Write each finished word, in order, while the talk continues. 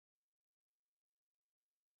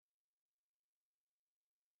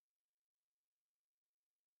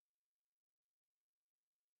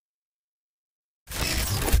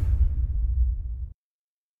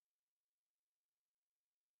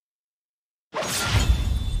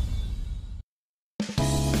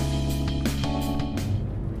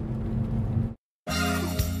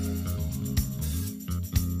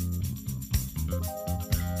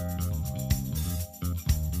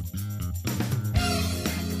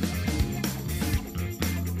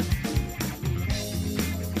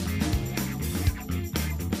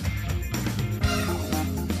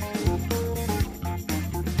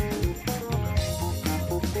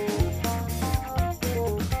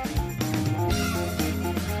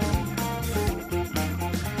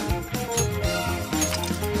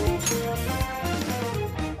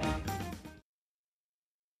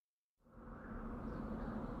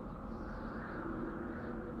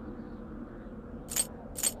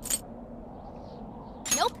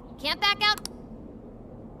Can't back out.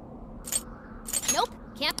 Nope,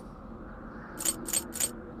 can't.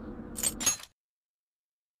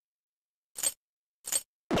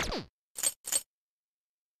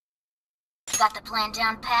 Got the plan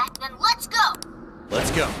down pat? Then let's go!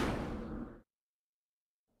 Let's go.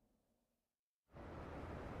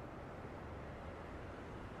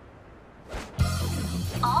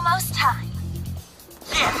 Almost time.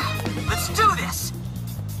 Yeah, let's do this!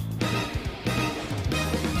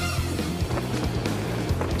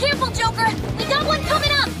 Careful, Joker! We got one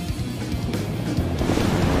coming up!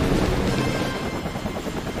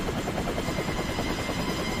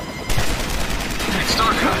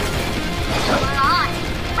 Starcut! We're on.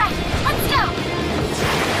 Right, let's go!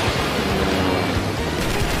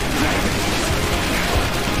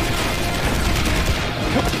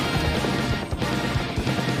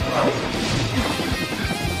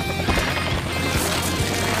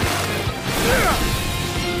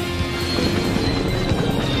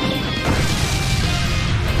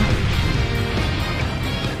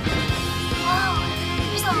 Whoa,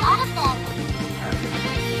 there's a lot of them.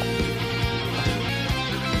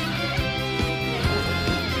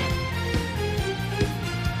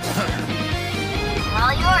 They're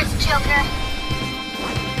all yours, Joker.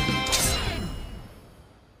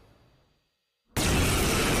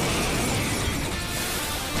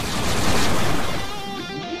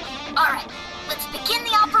 Alright, let's begin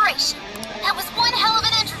the operation. That was one hell of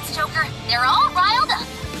an entrance, Joker. They're all riled up.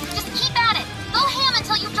 Just keep at it. Go ham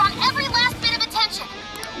until you've drawn every last bit of attention.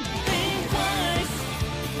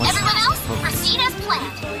 Everyone else, proceed as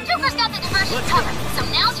planned. Joker's got the diversion covered, so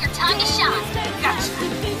now's your time to shine. Gotcha!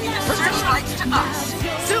 The searchlights to us!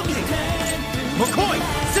 Silky! McCoy!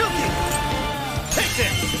 Silky! Take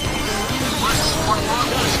this! First support log,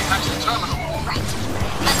 attach the terminal. Right.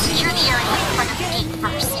 Let's secure the area in front of the gate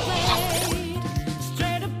first. Yes.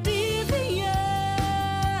 Straight up devious,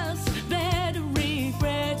 better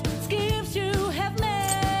regret schemes you have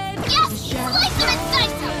made. Yes! Slice him and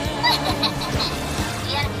dice him!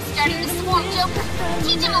 The enemy's starting to swarm Joker.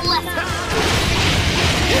 Teach him a lesson.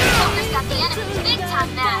 Joker's got the enemy big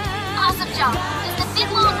time mad. Awesome job. Just a bit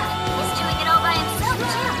longer. He's doing it all by himself,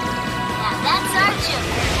 too. Now that's our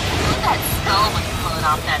Joker. I bet Skull would pull it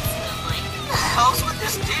off that smoothly. The hell's with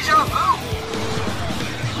this deja vu?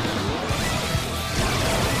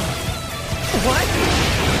 What?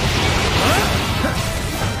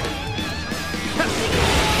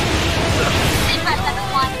 Sit back,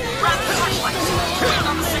 everyone. Grab the searchlights. Wait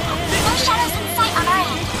on the signal. No shadows in sight on our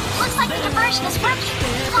end. Looks like the diversion is working.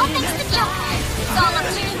 All thanks to Joker. It's all up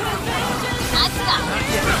to you. I've got it.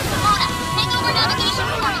 Mona, take over navigation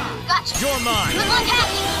for me. Gotcha. You're mine. Good luck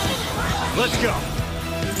hacking. Let's go.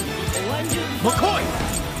 McCoy!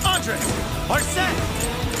 Andres! Arsene!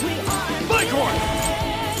 Bighorn!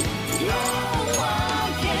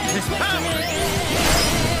 His power!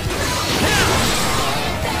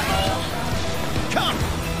 Come!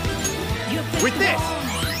 With this!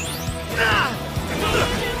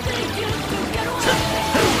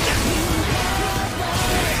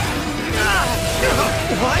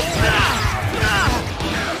 What?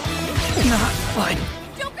 Not like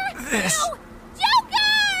Joker! this. No!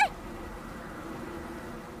 Joker!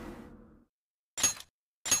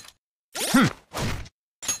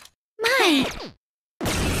 My!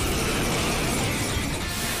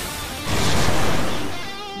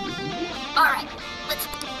 Alright, let's...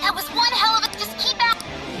 That was one hell of a... Just keep at...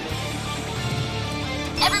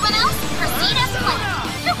 Everyone else, proceed as planned.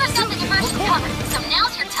 Joker's got the diversion covered, so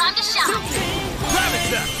now's your time to shine.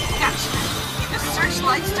 Gravitas! Gotcha! The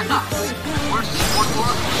searchlights to us. First support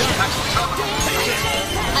log, attach the terminal.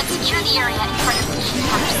 Let's secure the area in front of the gate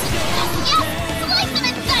first. Yes! Slice him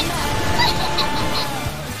and dice him!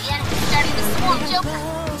 The enemy's starting to swarm Joker.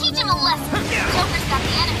 Teach him a lesson. Joker's got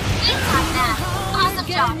the enemy big time mad. Awesome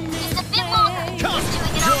job. Just a bit longer. He's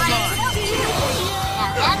doing it all by himself, too.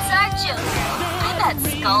 Now that's our Joker. I bet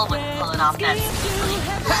Skull would pull it off that smoothly.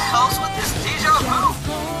 The hell's with this deja vu?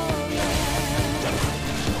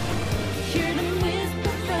 Hear them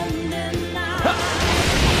whisper from the night.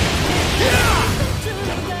 To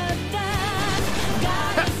the dark,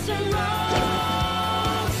 got us a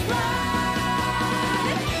rose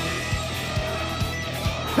right.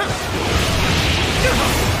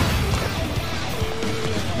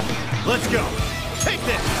 Let's go. Take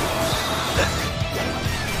this.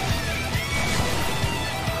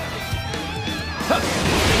 Sit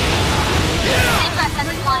back,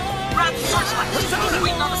 everyone. Grab the searchlights.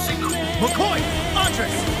 Waiting on the signal. McCoy!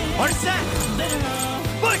 Andres! Arsene!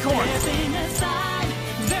 Bighorn!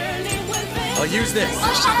 I'll use this.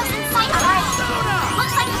 No shadows in sight on our end.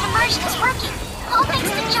 Looks like the diversion is working. All thanks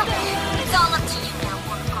to Joker. all up to you now,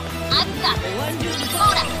 Oracle. I've got this.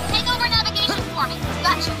 Moda, take over navigation for me.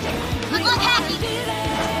 Gotcha. Good luck hacking.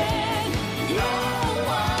 No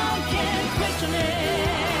one can question it.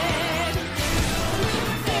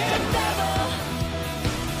 Daredevil.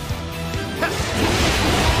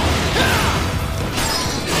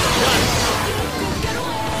 Get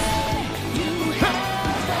away. You have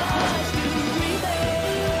the touch to breathe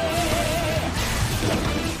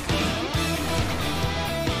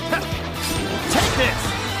Take this!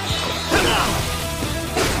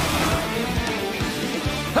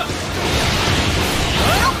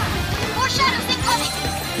 More shadows incoming.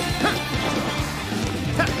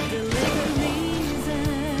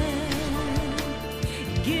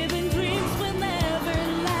 Giving dreams will never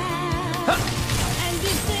last. And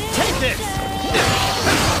this Take this!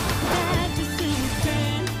 fantasy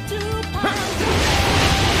turn to power.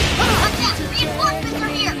 Watch out, reinforcements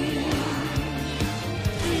are here.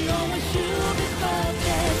 No one should be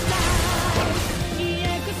focused now.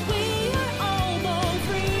 Yeah, 'cause we are all born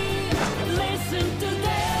free. Listen to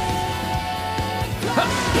their cry.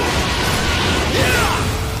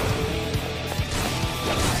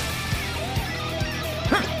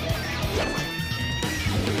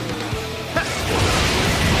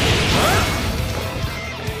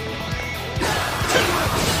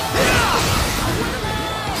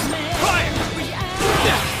 Fire!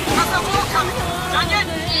 How's that wall coming? Done yet?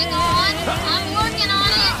 Hang on, I'm working on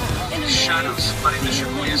it. Shadows flooding the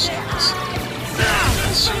Shibuya streets.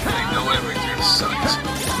 So they know everything sucks.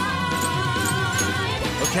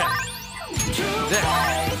 Okay. There.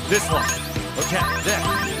 This one. Okay, there.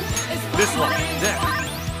 This one. There.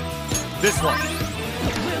 This one.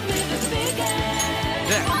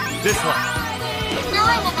 There. This one. Now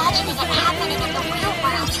I'm imagining it happening in the real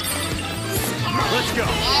world. Let's go.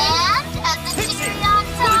 And as the cherry on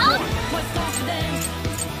top,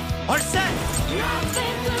 Arsene!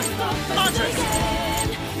 Andres!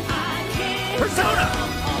 Persona!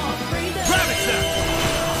 Gravitech!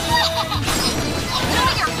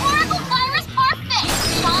 enjoy your Oracle Virus Parfait,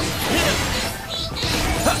 Sean. Hit him!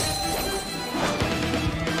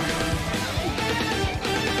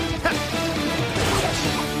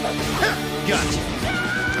 Gotcha.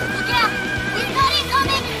 Look out! We've got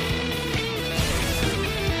incoming!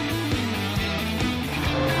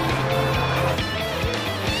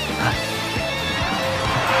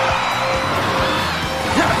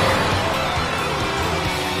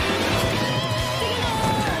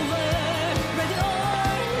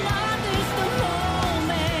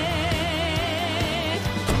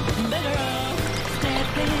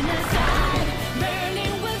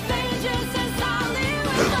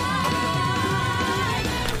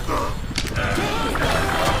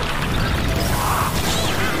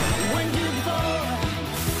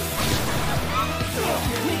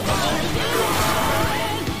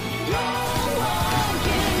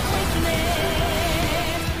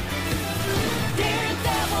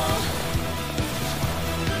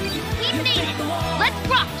 We've made it. Let's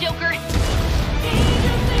rock, Joker.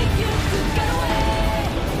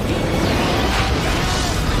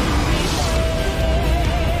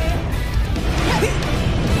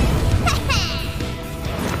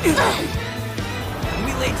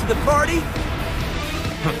 We late to the party?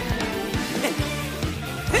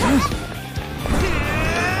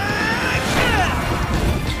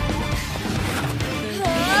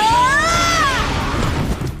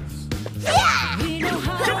 We know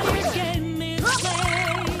how your game is played.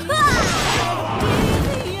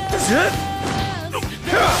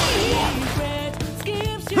 Secret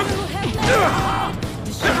skips you have left.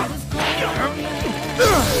 The shadows call.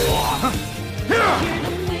 Hear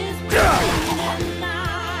them whispering in the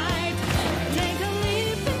night. Take a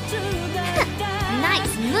leap into the dark.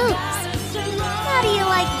 Nice moves. How do you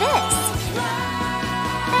like this?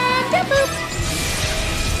 And a boop.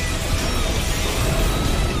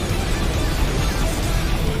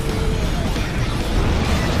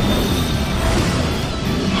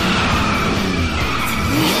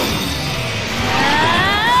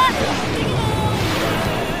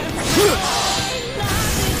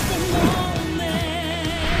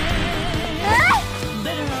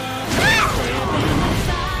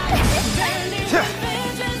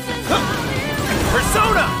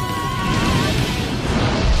 Persona!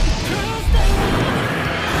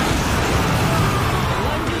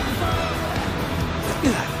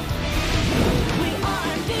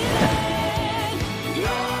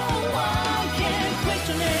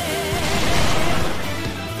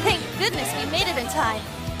 Thank goodness we made it in time.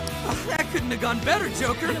 That couldn't have gone better,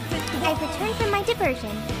 Joker. I've returned from my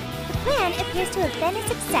diversion. The plan appears to have been a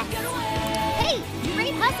success. Hey,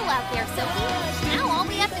 great hustle out there, Sophie. Now all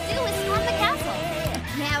we have to do is storm the castle.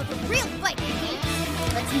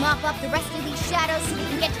 Let's mop up the rest of these shadows so we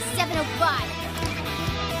can get to 705.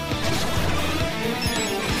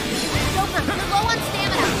 Joker, you're low on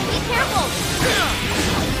stamina. Be careful.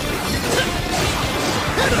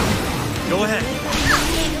 Go ahead.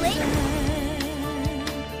 Giggling.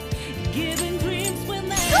 Giving dreams when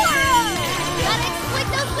they Gotta exploit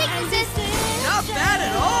those weaknesses. Not bad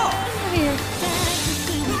at all!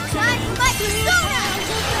 Time for my persona.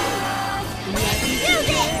 Let's do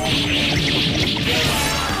this.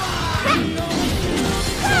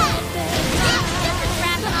 Just a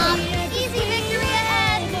trap off. Easy victory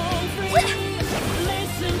ahead.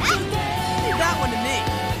 Leave that one to me.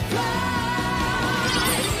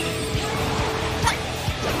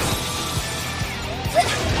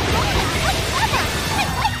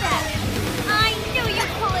 I knew you'd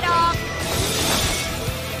pull it off.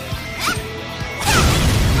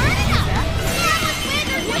 Burn it up. Now let's win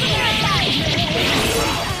or you parasite.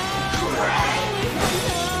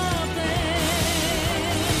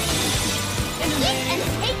 Eat and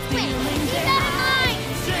take win. Keep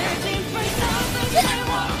that in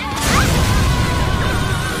mind.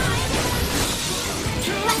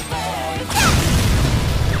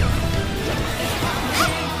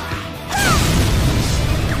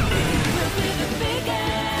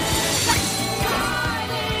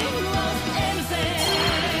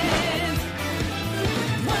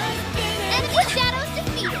 Enemy shadows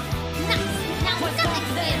defeated. Nice. Now nothing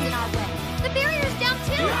stands in our way. The barrier's down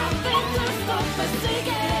too.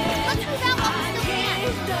 Let's move out while we still can.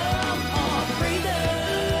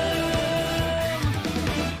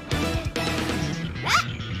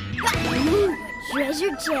 Ooh,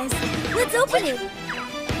 treasure chest. Let's open it.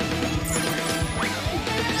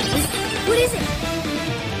 What is it?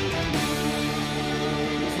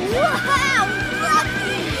 Wow!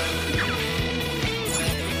 Lucky!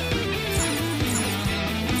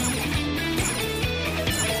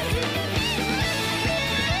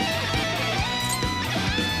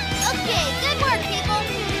 Okay, good work, people.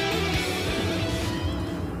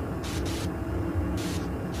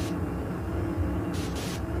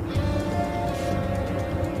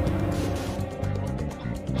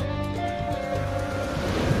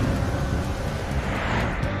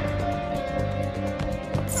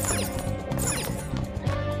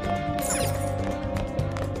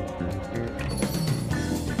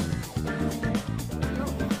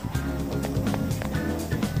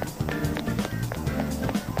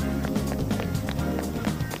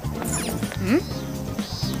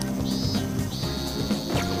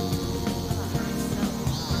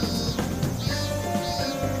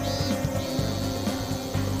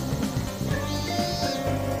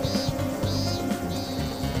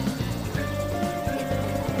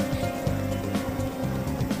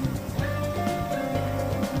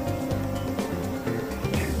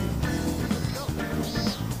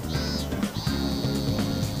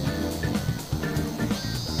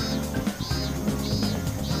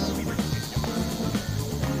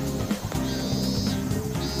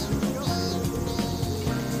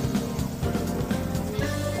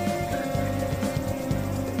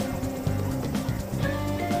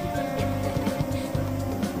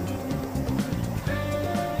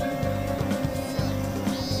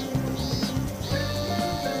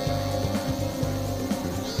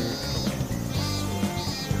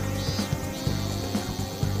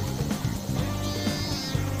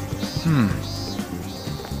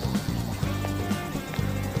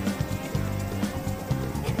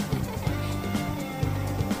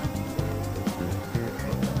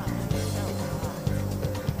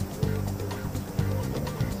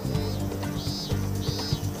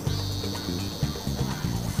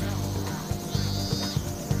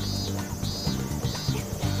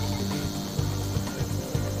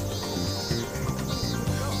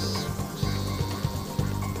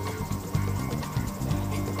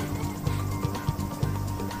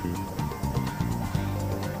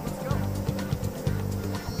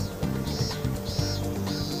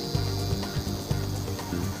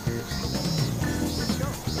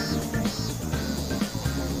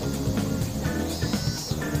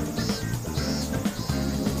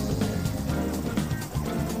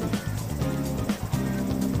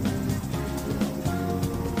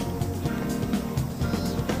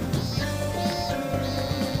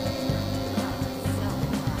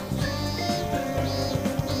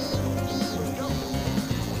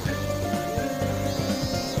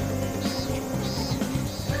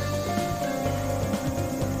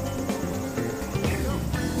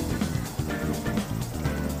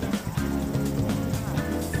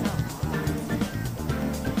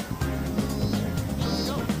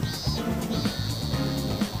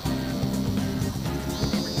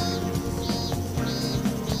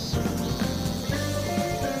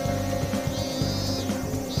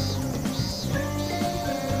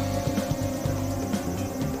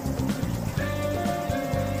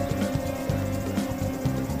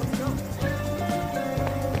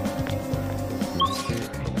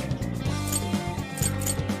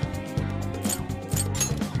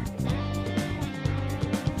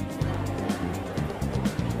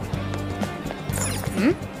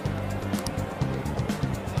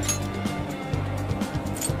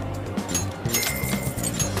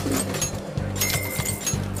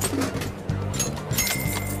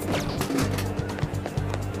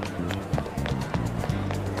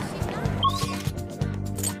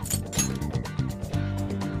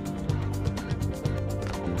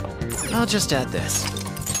 I'll just add this.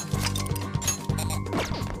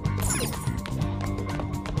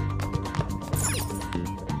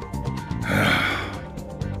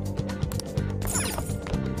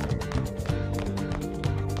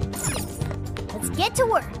 Let's get to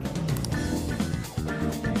work.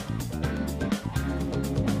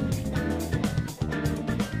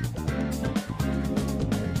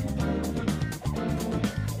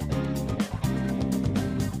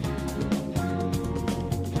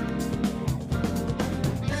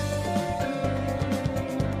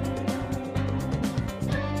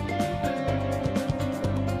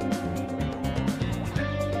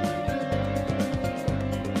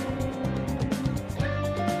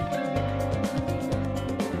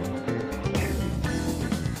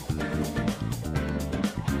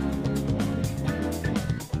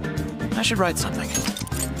 I should write something.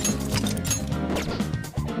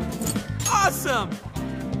 Awesome!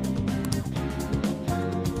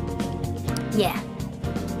 Yeah.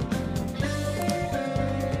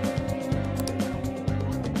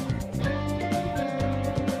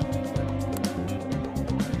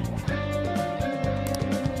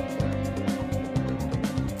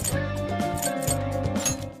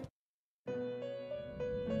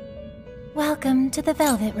 Welcome to the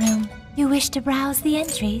Velvet Room. You wish to browse the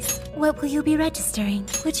entries? What will you be registering?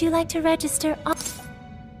 Would you like to register all?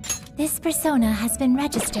 This persona has been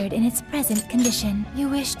registered in its present condition. You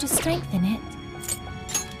wish to strengthen it?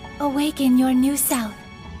 Awaken your new self.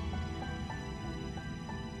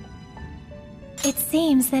 It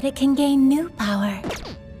seems that it can gain new power.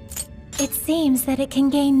 It seems that it can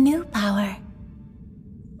gain new power.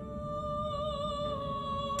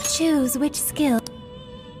 Choose which skill.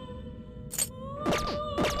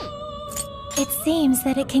 It seems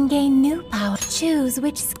that it can gain new power. Choose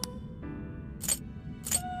which skill.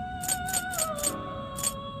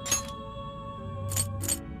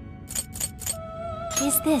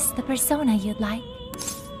 Is this the persona you'd like?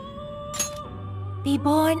 Be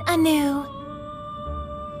born anew.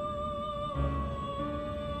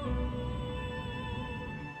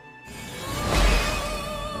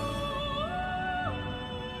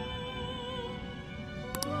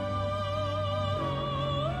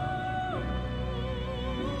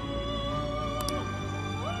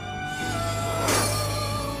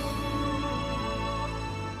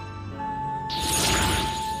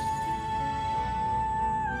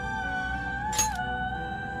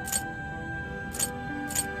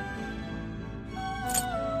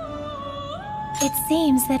 It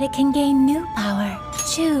seems that it can gain new power.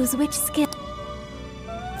 Choose which skill.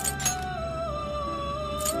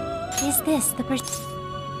 Is this the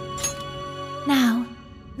Now,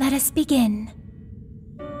 let us begin.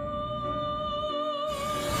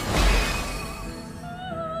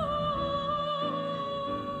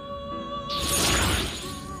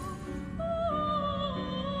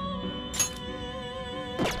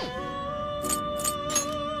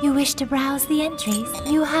 You wish to browse the entries?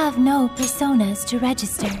 You have no personas to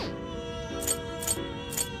register.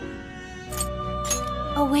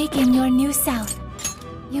 Awaken your new self.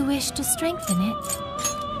 You wish to strengthen it?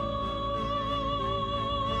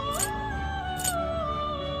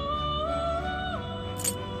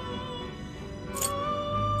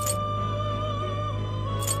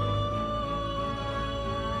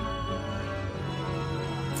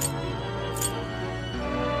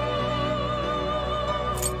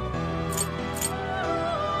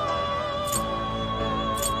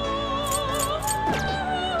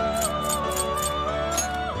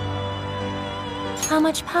 How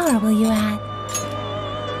much power will you add?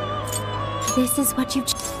 This is what you...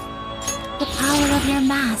 The power of your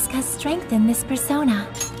mask has strengthened this persona.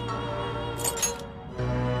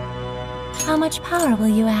 How much power will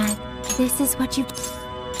you add? This is what you...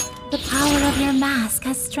 The power of your mask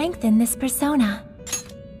has strengthened this persona.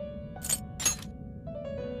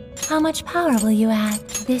 How much power will you add?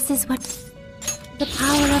 This is what... The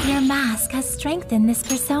power of your mask has strengthened this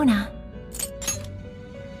persona.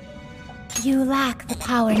 You lack the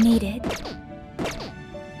power needed.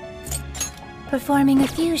 Performing a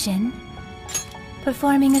fusion.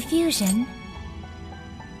 Performing a fusion.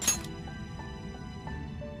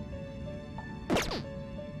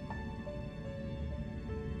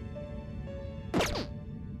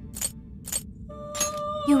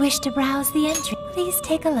 You wish to browse the entry? Please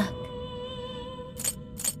take a look.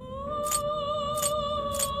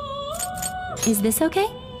 Is this okay?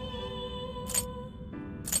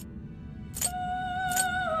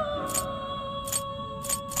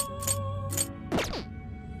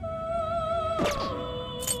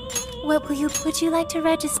 Would you like to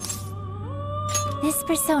register? This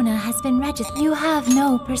persona has been registered. You have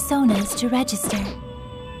no personas to register.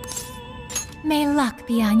 May luck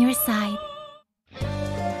be on your side.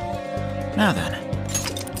 Now then.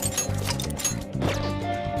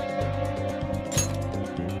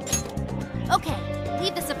 Okay,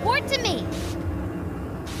 leave the support to me.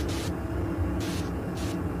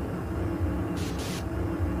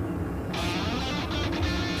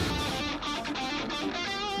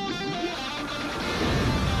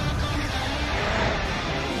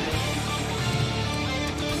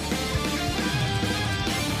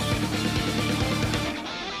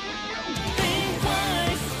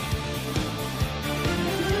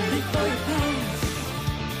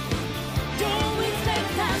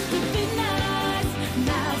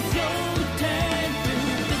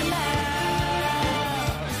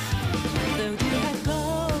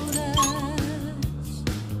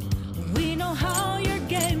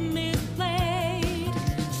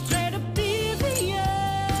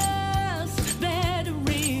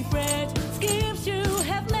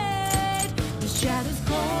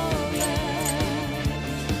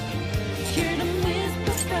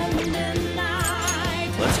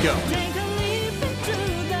 Let's go. Take a leap into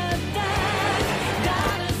the dark.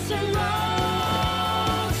 Goddess and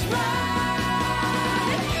rose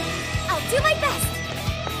right. I'll do my best.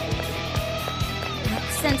 Not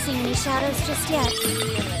sensing any shadows just yet.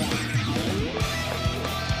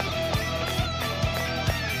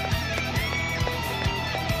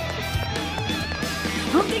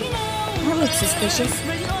 That looks suspicious.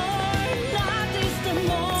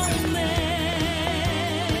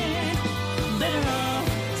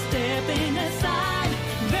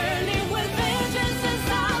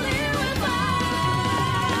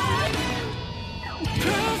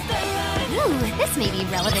 Ooh, this may be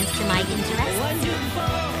relevant to my interests.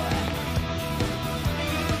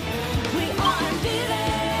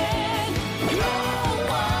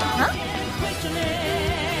 Huh?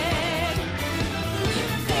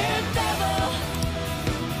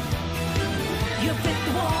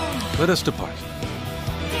 Let us depart.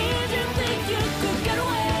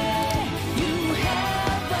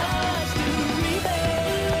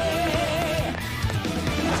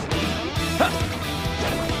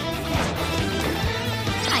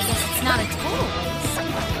 I guess it's not a total waste.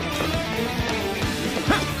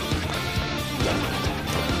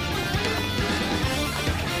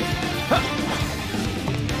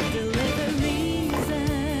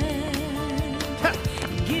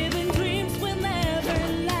 Giving dreams will never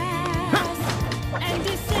last, and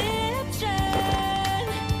deception,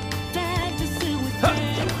 fantasy will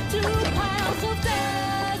turn to piles of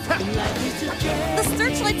dust. Life is a journey. The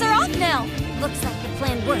searchlights are off now. Looks like the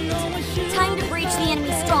plan worked. Time to breach the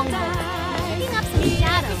enemy's stronghold. Picking up some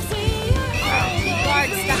shadows. The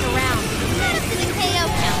guards stuck around. Let us to the KO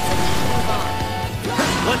count so we can move on.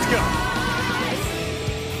 Let's go.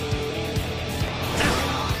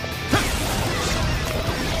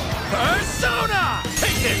 Persona!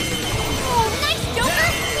 Take it! Oh, nice, Joker!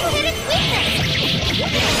 You hit its weakness! You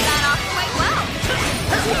pulled that off quite well.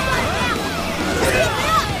 Keep on now! Keep it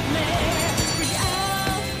up!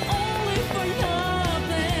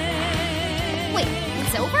 Wait,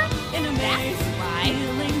 it's over? That's right.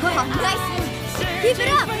 Oh, nice move. Keep it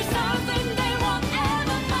up!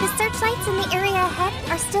 The searchlights in the area ahead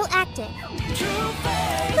are still active.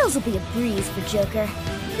 Those will be a breeze for Joker.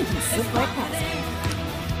 He can slip right past them.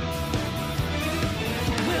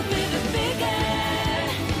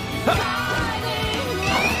 I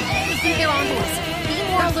think they're on to us. Be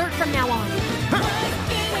more alert from now on.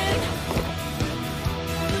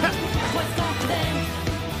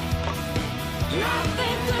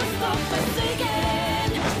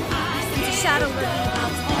 It's a shadow lurking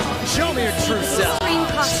about. Show me your true self. Extreme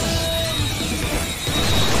caution.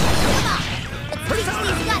 Come on, let's teach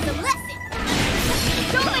these guys a lesson.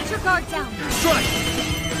 Don't let your guard down. Strike!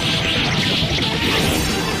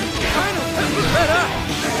 Better!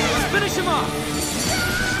 Let's finish him off!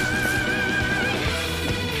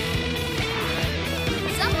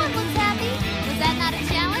 Someone looks happy. Was that not a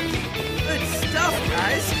challenge? Good stuff,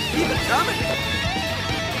 guys. Keep it coming.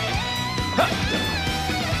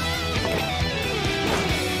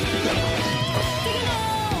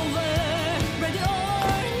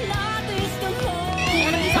 The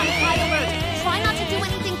enemy's on high alert. Try not to do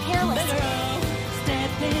anything careless.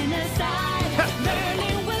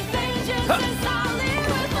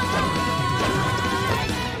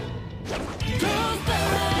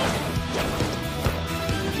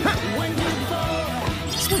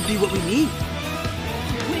 be what we need.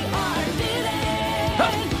 We are needed.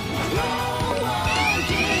 No one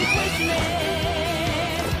can question it.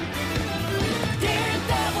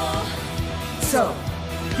 Daredevil. So,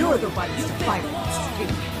 you're the ones to fight against me.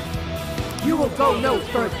 You will go no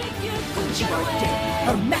further. Once you are dead,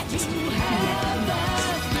 Her Majesty will be at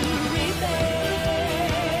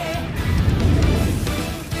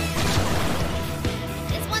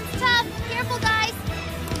This one's tough. Careful, guys.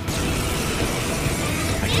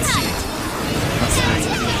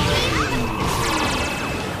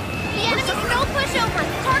 The enemy's no pushover.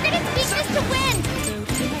 Target its weakness to win.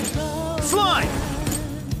 Slime!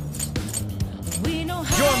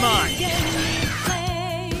 You're mine!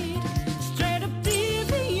 Straight up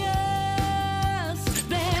devious.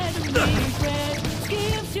 Better than bread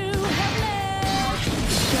gives you helpless.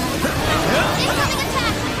 Incoming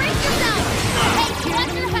attack. Brace yourself. Hey,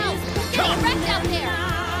 watch your health. Getting wrecked out there.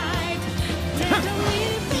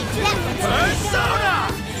 Persona!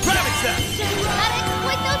 Rabbit Step! Gotta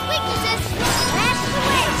exploit those weaknesses. That's the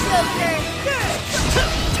way, Joker.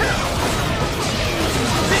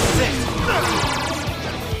 This is it!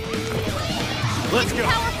 Let's go!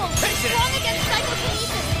 Powerful. Take it! Strong against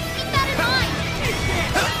psychokinesis. Keep that in mind.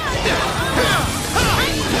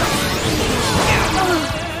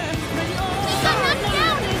 He got knocked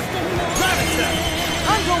down. Rabbit Step!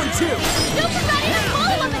 I'm going too. Joker got in a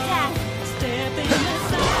follow-up attack. Stepping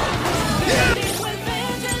aside. With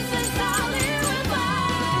vengeance and solid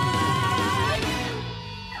revive.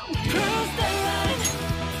 Cross the line.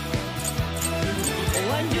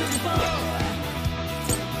 Wonderful.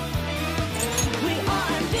 We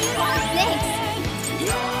are Thanks.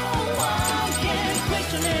 no one can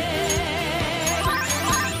question it.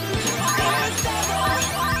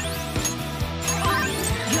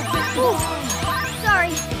 Ooh,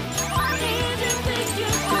 sorry.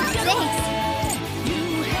 Thanks.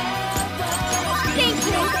 Thank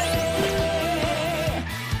you.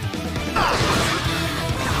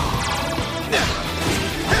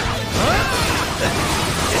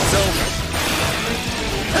 It's over.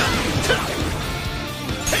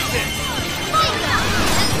 Take this! Fight now.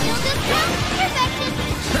 Let's feel this round. Perfection.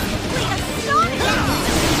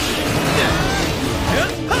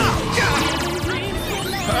 Wait,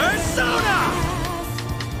 Persona!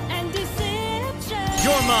 And deception.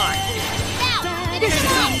 You're mine! now, finish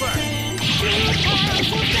him off.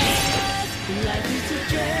 Life is a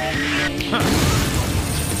journey.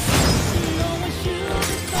 No one should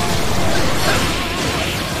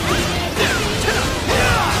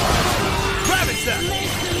Rabbit Step!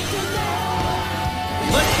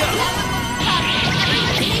 Let's go!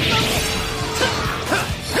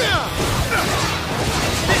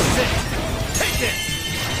 This is it! Take this!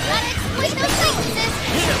 Gotta exploit those weaknesses.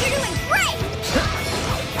 You're doing great.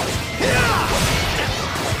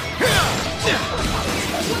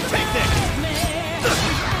 Take this!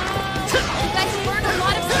 You guys burned a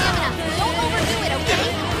lot of stamina. Don't overdo it, okay?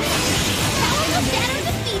 Powerful Shadow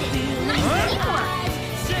defeated. Nice teamwork.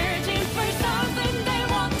 searching for something they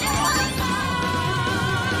won't ever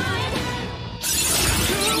find.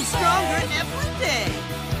 getting stronger every day.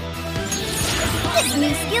 This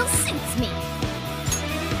new skill suits me.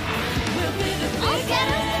 All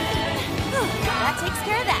Shadow. That takes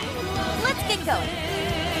care of that. Let's get going.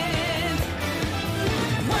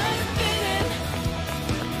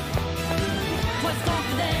 What's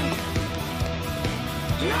confident?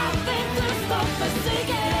 Nothing to stop us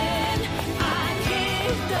again. I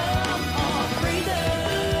give them all freedom.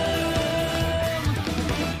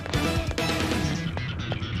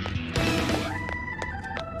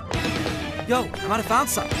 Yo, I might have found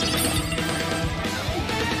something.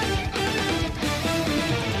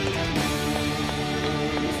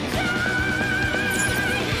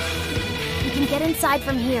 We can get inside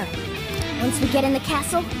from here. Once we get in the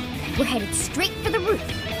castle, we're headed straight for the roof.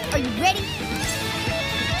 Are you ready?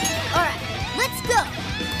 All right, let's go.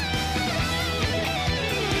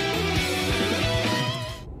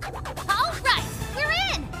 All right, we're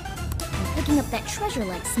in. I'm picking up that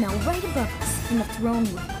treasure-like smell right above us in the throne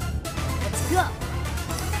room. Let's go.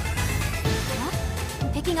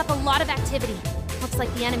 I'm picking up a lot of activity. Looks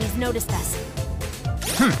like the enemy's noticed us.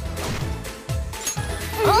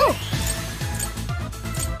 Oh!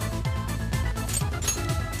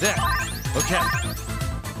 There. Okay.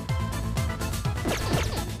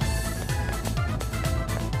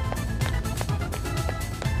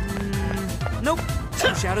 Nope.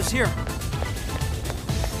 No shadows here.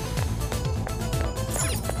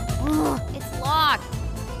 It's locked.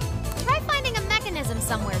 Try finding a mechanism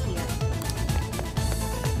somewhere here.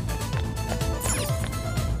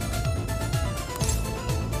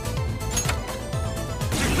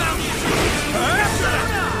 You found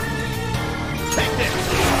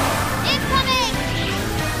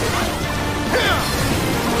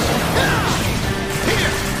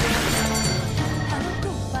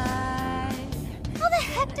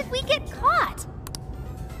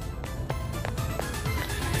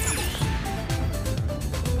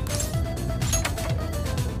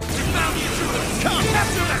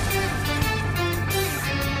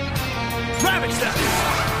Catch that!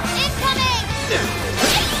 Incoming!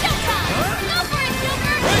 It's showtime! Go for it,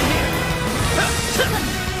 Joker!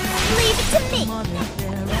 Leave it to me!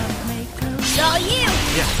 It's all you!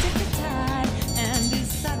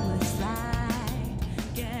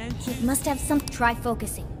 It must have some... Try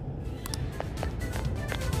focusing.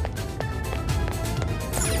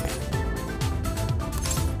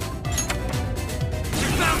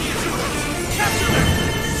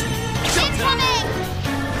 Incoming!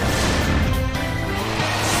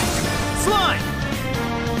 Slime!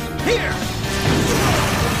 Here!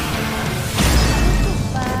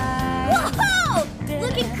 Whoa!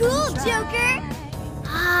 Looking cool, Joker!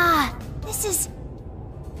 Ah, this is...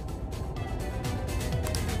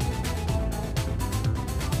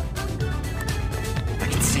 I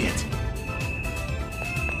can see it.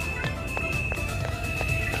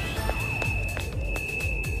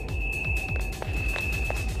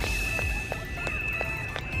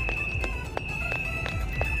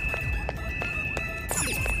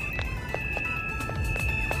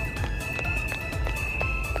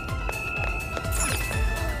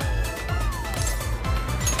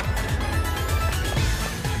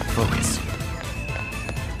 Focus.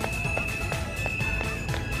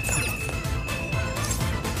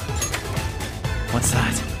 What's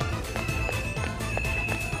that?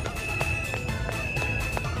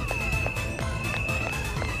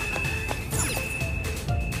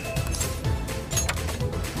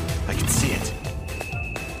 I can see it.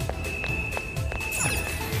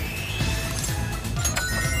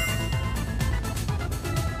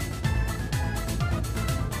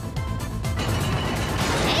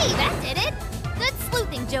 Hey, that did it! Good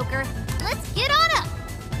sleuthing, Joker. Let's get on up!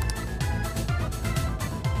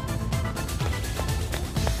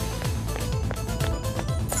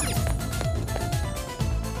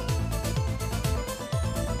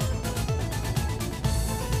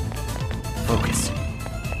 Focus.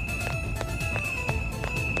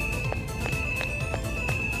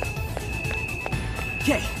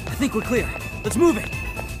 Okay, I think we're clear. Let's move it.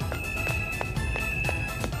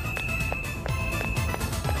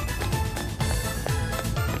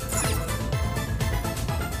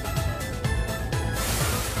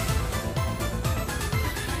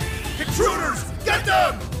 Intruders! Get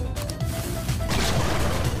them!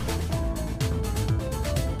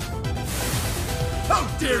 How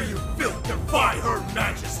dare you filth defy Her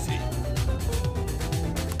Majesty!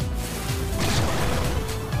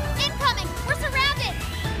 Incoming! We're surrounded!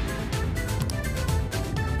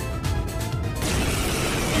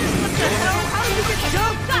 What the hell? How did you get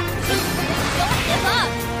jumped? Don't give up!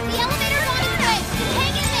 The elevator's on its way!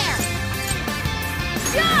 Hang in there!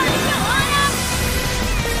 Charge! Go on up!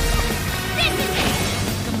 This is it!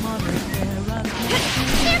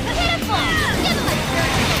 They're pitiful! Give them a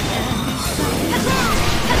turn!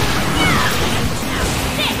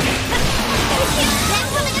 This!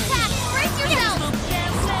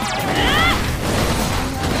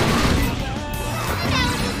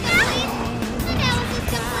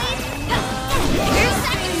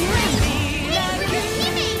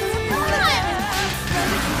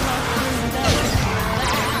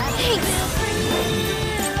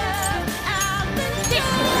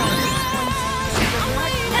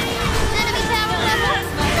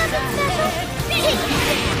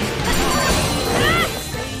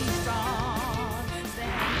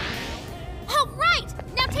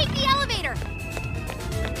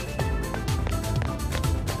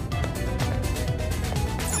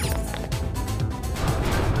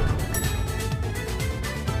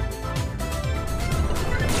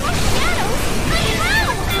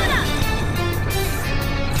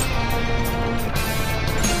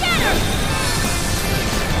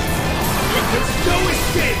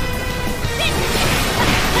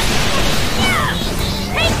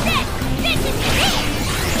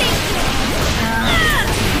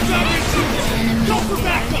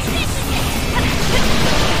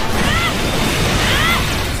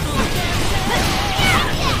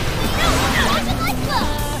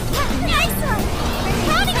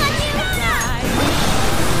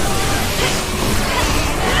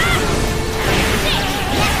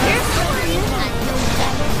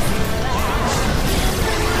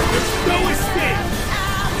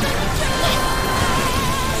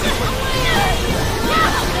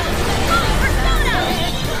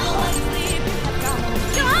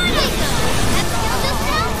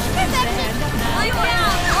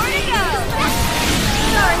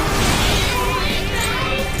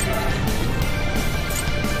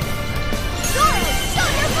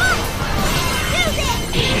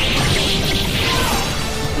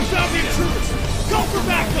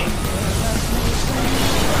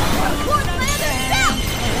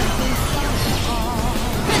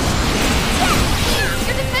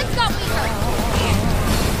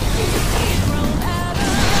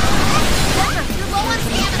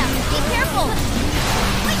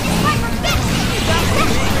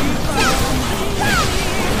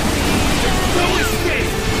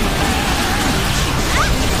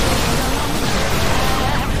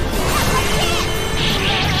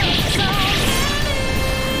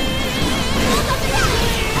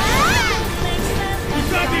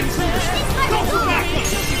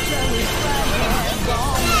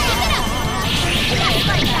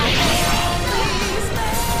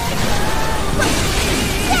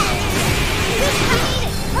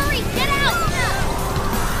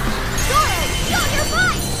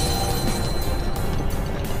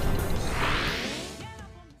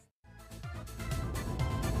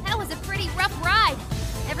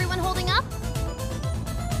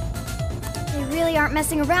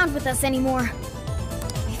 messing around with us anymore.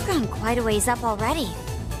 We've gone quite a ways up already.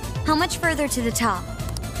 How much further to the top?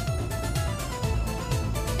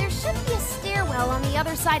 There should be a stairwell on the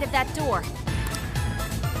other side of that door.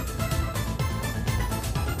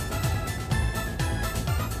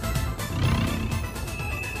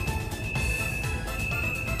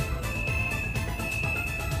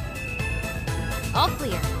 All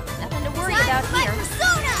clear. Nothing to worry about here.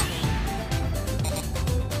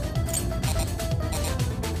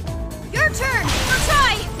 Your turn! We'll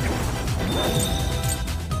try!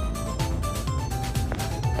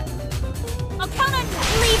 I'll count on you!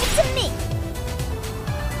 Leave it to me!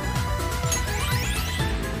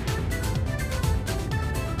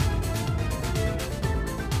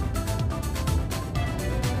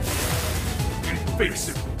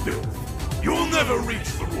 Invasive filth. You'll never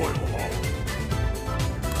reach the Royal Hall.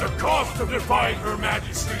 The cost of defying Her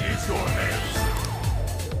Majesty is your hands.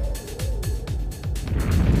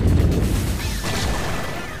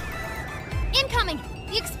 Incoming!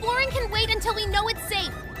 The exploring can wait until we know it's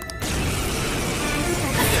safe.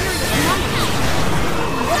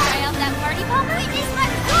 Try out that party popper? It is my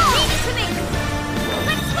goal! Leave it to me!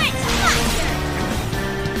 Let's switch!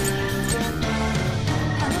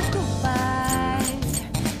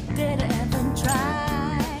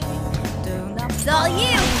 It's all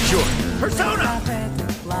you! Sure. Persona!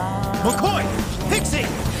 McCoy! Pixie!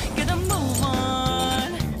 Get a move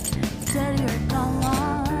on. Tell your come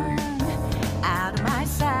on. Out of my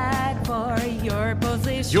sight for your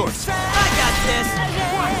position. Yours. I got this.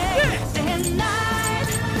 Day and night,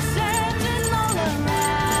 searching all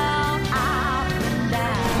around, up and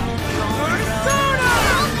down.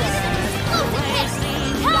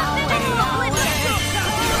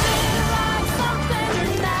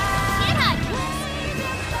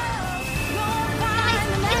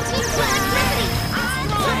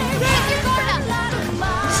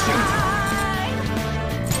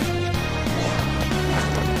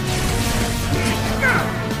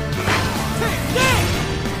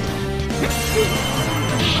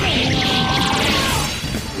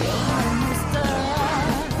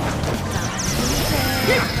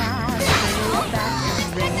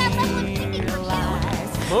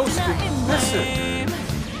 Most impressive.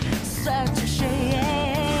 Such a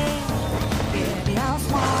shame. Baby, I'll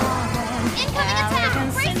swallow. Incoming attack!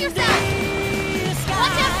 Brace yourself!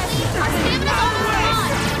 Watch out, please! Our stamina's almost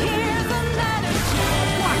gone! Here's another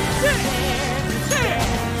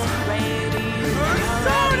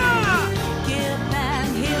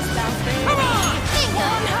Come on! Bingo!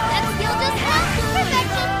 That skill just helped!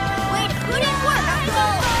 Perfection! Way to put in work! Hit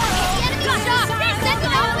the enemy shot! Send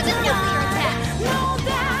it off with a nuclear attack!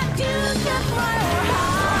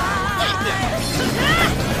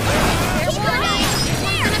 Keep going, Ian! It's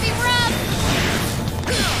gonna be rough!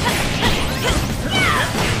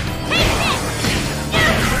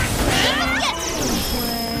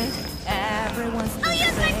 I'll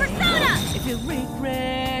use my persona! If you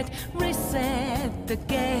regret, reset the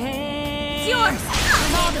game. It's yours!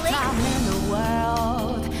 All the time in the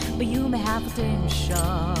world, but you may have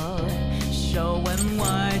potential. Showing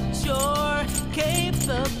what you're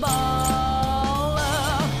capable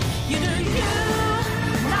of. You do you,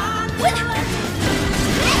 not what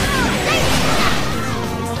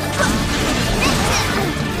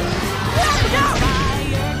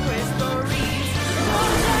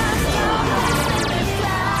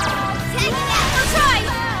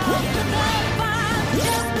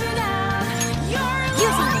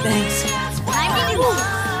Thanks. Time to move!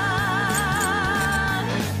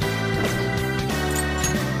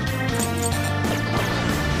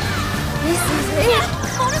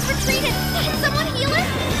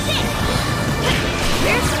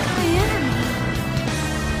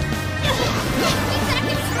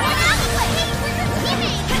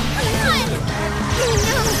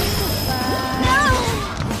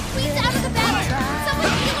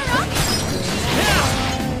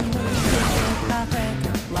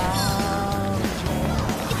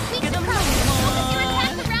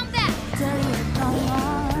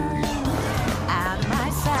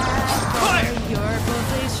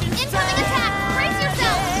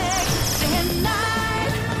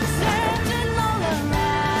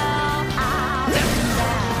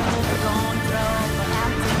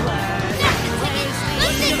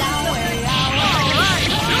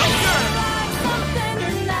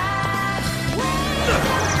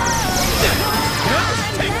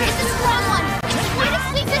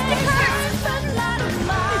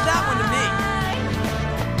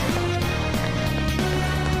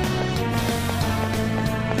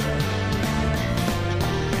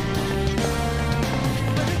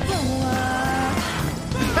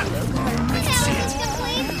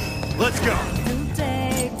 Let's go.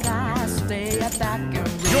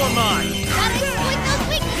 You're mine. Gotta exploit those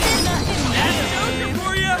weaknesses!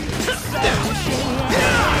 for you!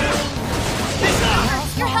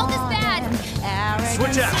 Your health is bad!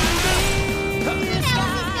 Switch out. Everyone's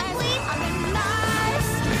tough!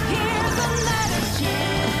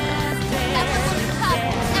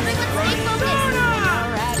 Everyone stay focused!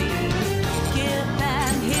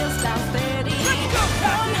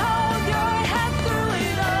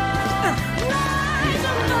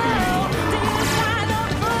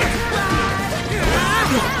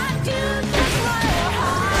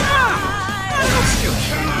 You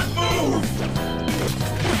cannot move!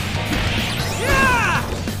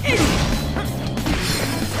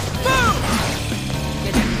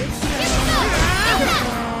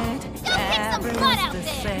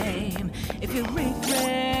 If you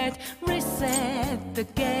regret, reset the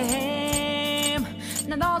game.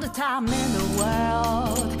 Not all the time in the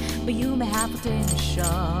world, but you may have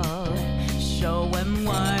potential. Show 'em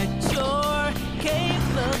what you're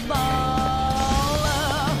capable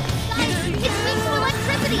of. Guys, it's weak to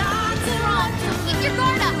electricity! Strong, so keep your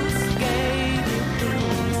guard up!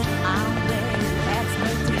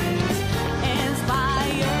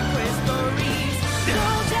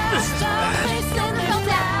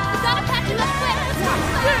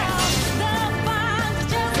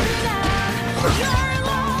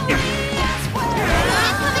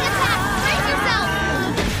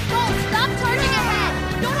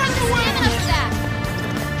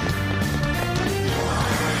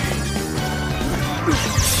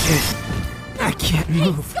 I can't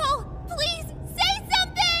move. Skull, please say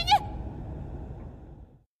something!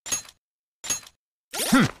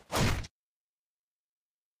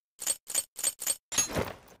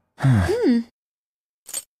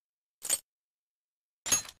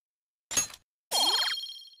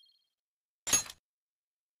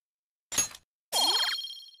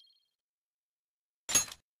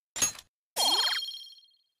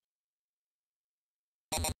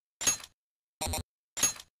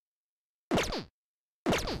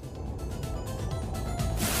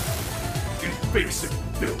 Basic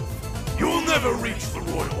filth. You'll never reach the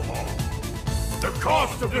Royal Hall. The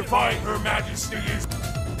cost of defying Her Majesty is...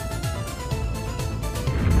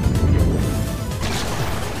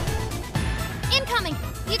 Incoming!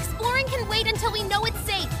 The exploring can wait until we know it's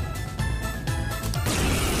safe.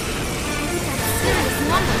 Serious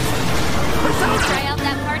numbers. Try out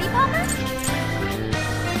that party popper?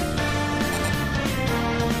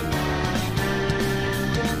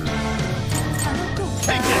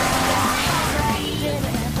 Take this.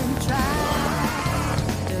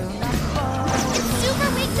 Super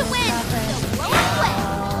weak to win, so blow it away.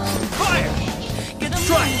 Fire.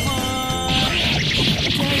 Strike.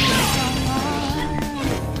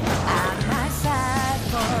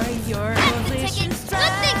 That's the ticket.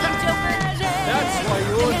 Good thinking, Joker. That's why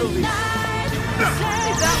you're the leader.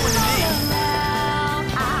 Leave that one to me.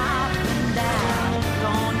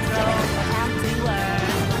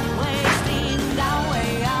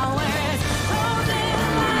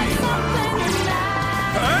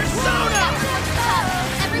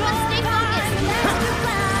 Everyone stay focused.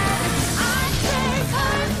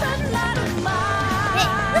 Hey,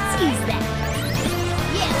 let's use that.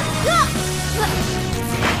 Yeah, go!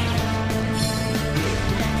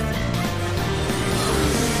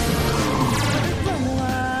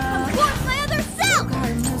 Of course, my other self!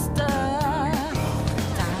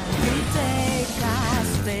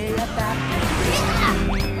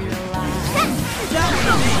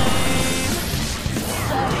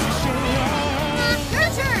 Your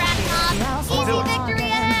turn, Atmos. Easy victory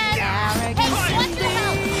ahead. Hey, watch your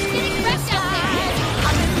health. Getting wrecked out there.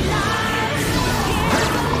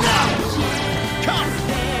 Come.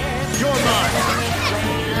 You're mine.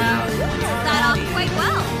 Start off quite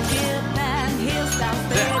well.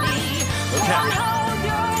 Okay.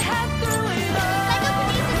 Psychokinesis is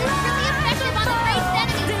really effective on the raised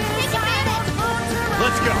enemies. Take advantage.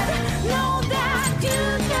 Let's go.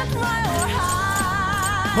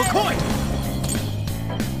 McCoy.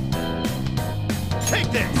 Take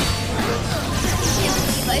this.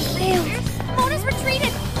 I failed. Mona's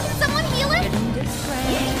retreated. Can someone heal it?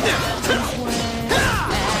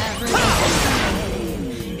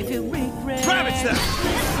 Ravage them.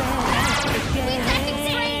 We've tactics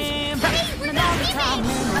range. Hey, we're not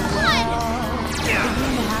teammates. Come on.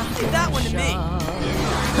 Leave that one to me.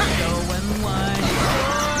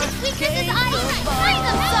 This weakness is ice. Bring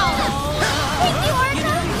them all. Thank you,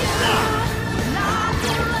 Arthur.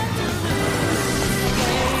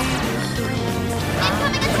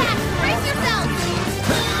 Incoming attack. Brace yourselves.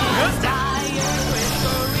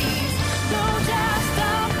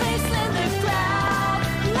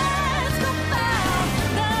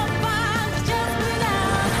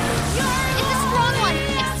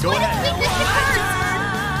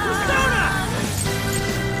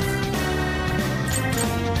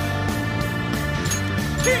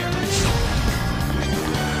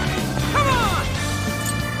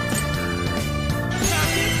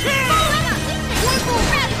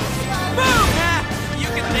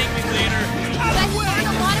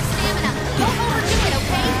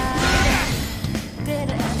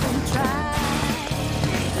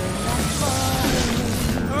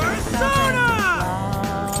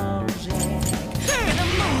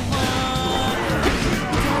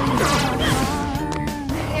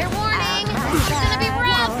 It's gonna be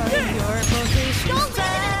rough! Don't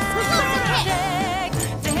let it explosive hit!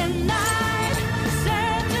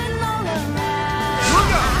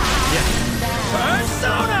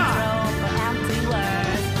 Persona!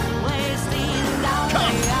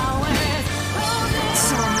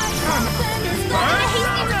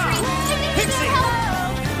 Pixie!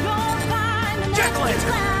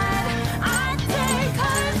 Jack-o'-lantern!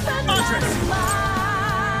 Andres!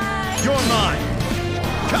 You're mine!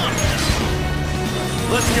 Come!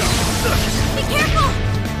 Let's go! Be careful!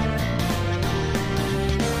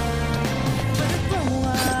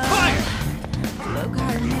 Fire!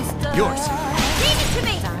 Yours! Leave it to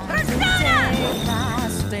me! Persona!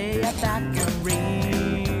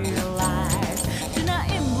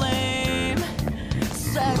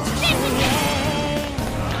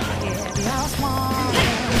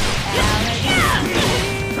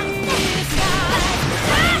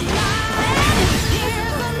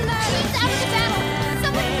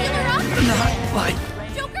 Not like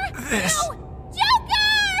Joker? this. No! Joker!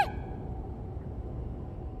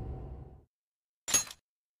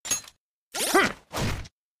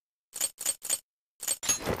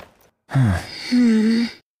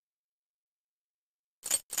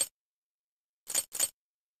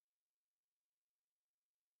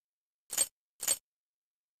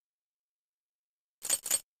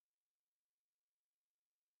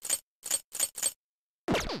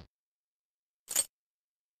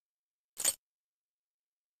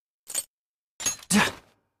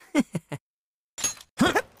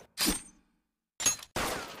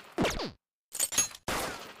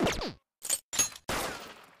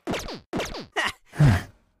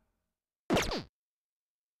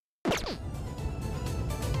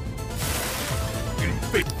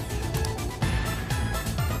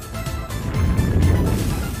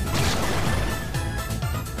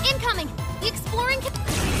 Incoming! The exploring That's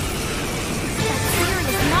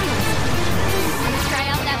serious numbers. Wanna try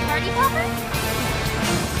out that party popper?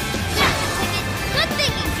 Got the ticket! Good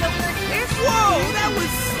thinking, Joker! Whoa! That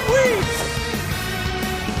was sweet!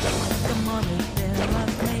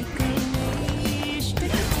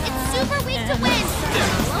 It's super weak to win!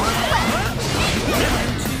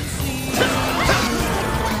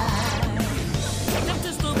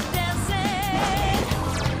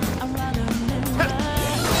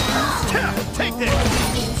 Take this!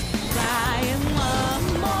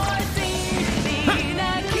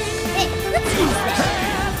 Hey, let's use this!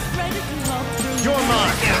 You're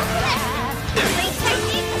mine! Great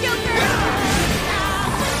technique, Joker!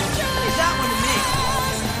 Leave that one to me!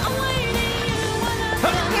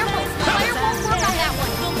 Careful! Fire won't work on that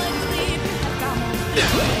one!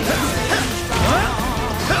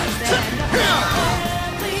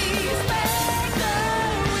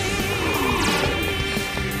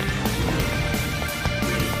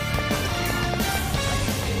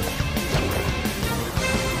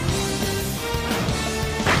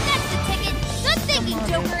 That's the ticket! Good thinking,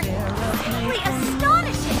 Joker! Simply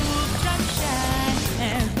astonishing!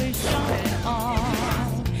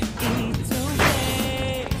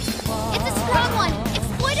 It's a strong one!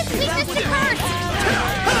 Exploit its weakness to curse!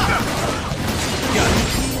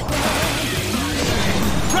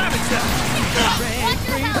 Traffic stop! Watch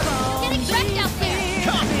your health! You're getting wrecked out there!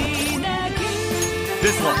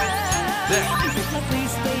 This one! There!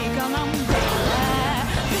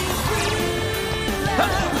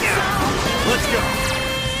 Let's go!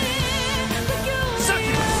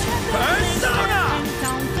 Succubus! Persona!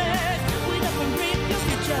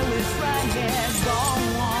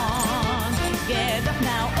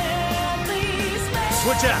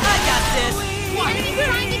 Switch out! I got this! Enemy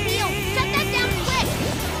trying to heal! Shut that down quick!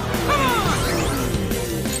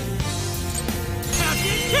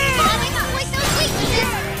 Following up with those weaknesses!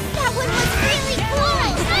 That one was really cool!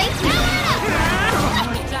 Nice power up!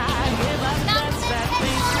 Not the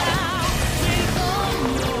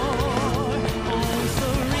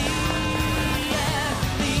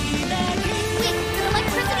Wait,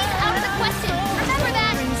 electricity's out of the question! Remember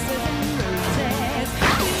that!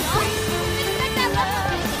 Expect that level!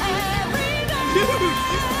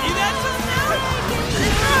 See that just now?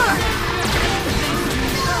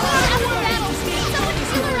 After battle, someone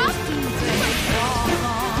heal her up!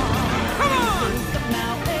 Come on!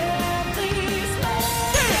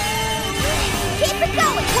 Keep it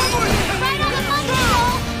going! Right on the money,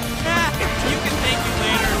 Joel! You can thank you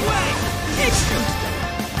later. Wait!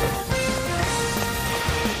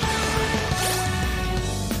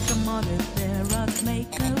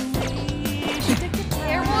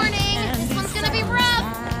 Fair warning, this one's gonna be rough!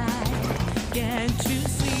 Can't you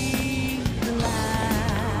see the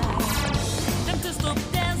light? Them to stop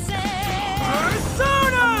dancing.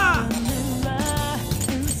 Persona!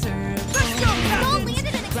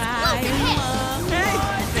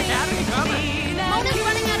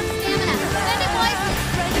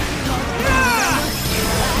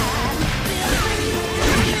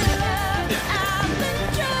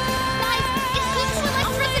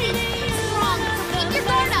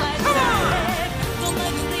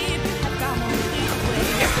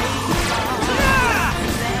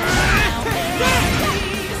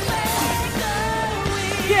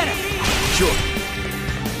 Sure.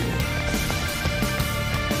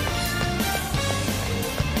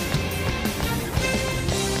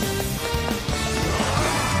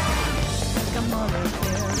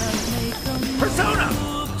 Persona!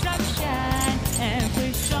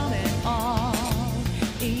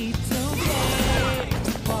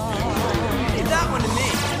 Leave that one to me.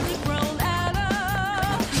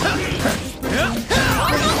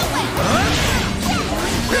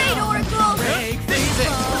 Great, Oracle! Fix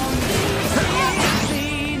it!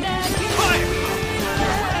 Fire!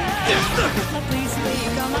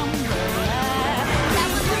 That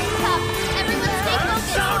was really tough. Everyone stay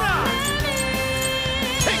focused. Persona!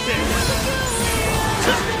 Take this!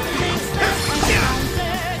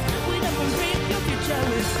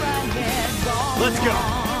 Let's go!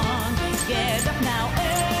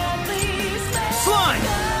 Slime!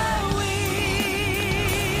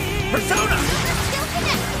 Persona! Still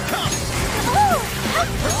connect. Come! Oh!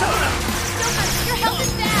 Persona! Joker, your health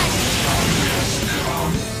is bad.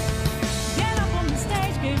 Get up on the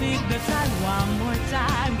stage, give it the try one more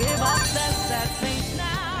time. Give up that face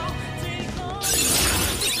now. Take on.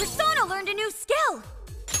 Persona learned a new skill!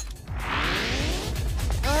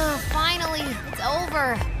 Oh, finally, it's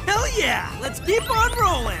over. Hell yeah! Let's keep on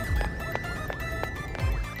rolling!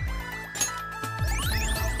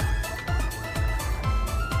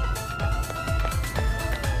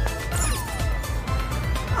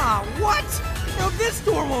 Ah, what? Now this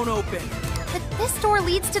door won't open! But this door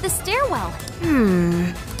leads to the stairwell.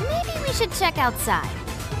 Maybe we should check outside.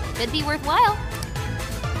 Could be worthwhile.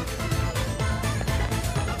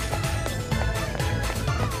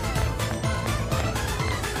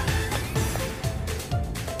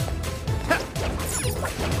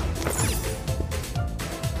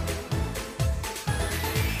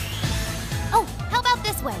 Oh, how about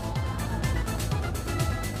this way?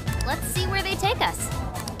 Let's see where they take us.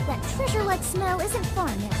 That treasure-like smell isn't far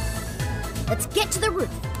now. Let's get to the roof.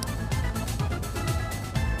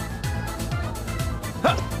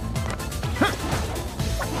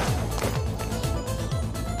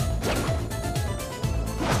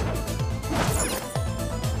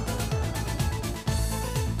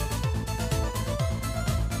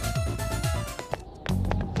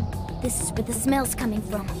 This is where the smell's coming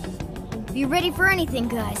from. Be ready for anything,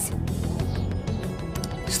 guys.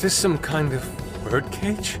 Is this some kind of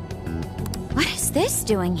birdcage? What is this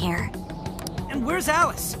doing here? And where's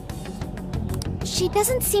Alice? She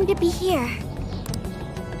doesn't seem to be here.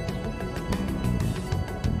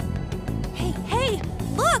 Hey,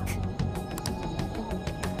 look!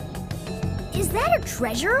 Is that a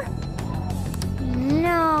treasure?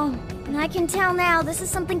 No. I can tell now this is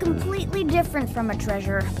something completely different from a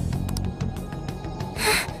treasure.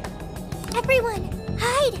 Everyone,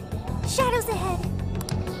 hide! Shadows ahead.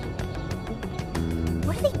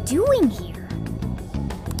 What are they doing here?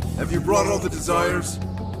 Have you brought all the desires?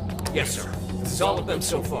 Yes, sir. This is all of them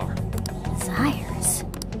so far. Desires?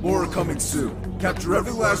 More are coming soon. Capture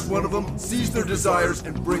every last one of them, seize their desires,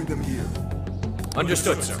 and bring them here.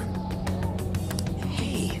 Understood, sir.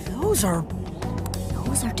 Hey, those are...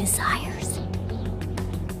 Those are desires.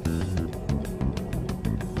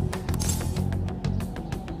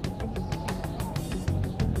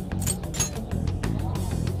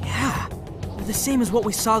 Yeah, they're the same as what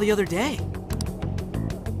we saw the other day.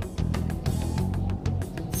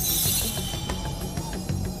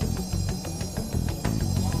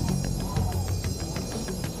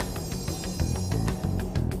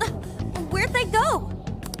 Where'd they go?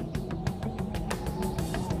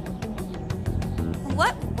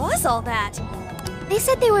 What was all that? They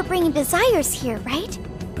said they were bringing desires here, right?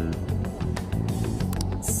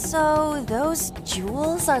 So those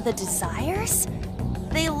jewels are the desires?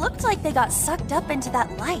 They looked like they got sucked up into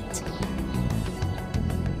that light.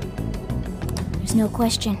 There's no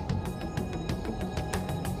question.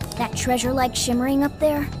 That treasure-like shimmering up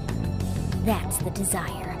there, that's the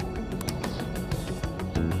desire.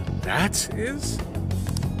 That is?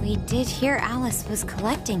 We did hear Alice was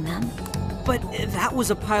collecting them. But that was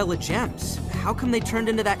a pile of gems. How come they turned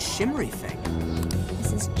into that shimmery thing?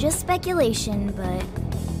 This is just speculation, but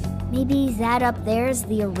maybe that up there is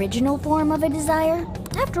the original form of a desire?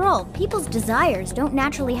 After all, people's desires don't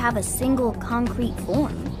naturally have a single concrete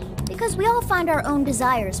form, because we all find our own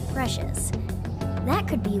desires precious. That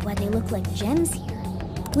could be why they look like gems here.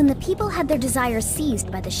 When the people had their desires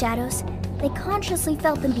seized by the shadows, they consciously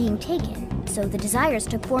felt them being taken, so the desires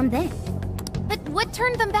took form then. But what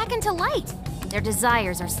turned them back into light? Their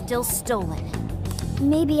desires are still stolen.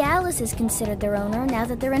 Maybe Alice is considered their owner now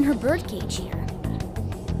that they're in her birdcage here.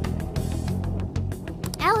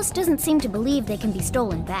 Alice doesn't seem to believe they can be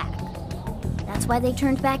stolen back. That's That's why they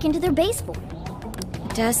turned back into their base form.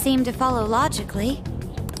 It does seem to follow logically.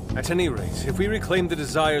 At any rate, if we reclaim the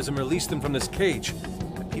Desires and release them from this cage,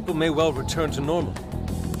 the people may well return to normal.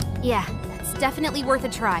 Yeah, that's definitely worth a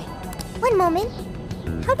try. One moment.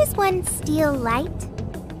 How does one steal light?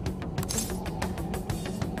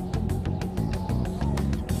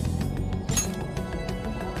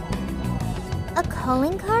 A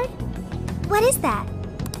calling card? What is that?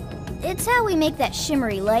 It's how we make that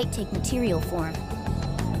shimmery light take material form.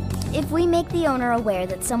 If we make the owner aware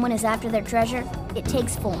that someone is after their treasure, it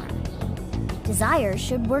takes form. Desires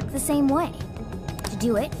should work the same way. To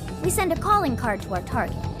do it, we send a calling card to our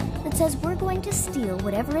target that says we're going to steal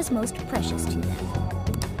whatever is most precious to them.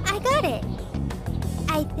 I got it.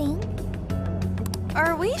 I think.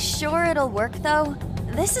 Are we sure it'll work, though?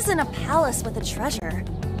 This isn't a palace with a treasure.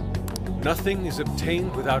 Nothing is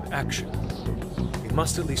obtained without action. We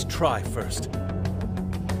must at least try first.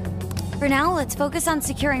 For now, let's focus on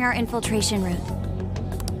securing our infiltration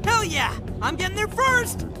route. Hell yeah! I'm getting there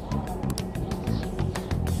first!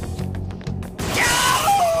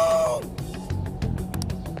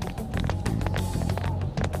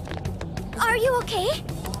 Are you okay?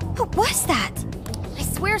 What was that? I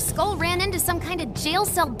swear Skull ran into some kind of jail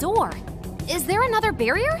cell door. Is there another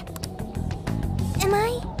barrier? Am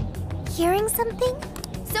I hearing something?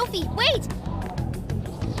 Sophie, wait!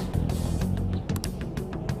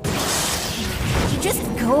 You just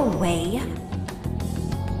go away.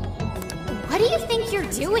 What do you think you're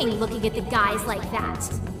doing looking at the guys like that?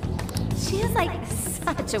 She is like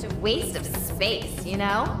such a waste of space, you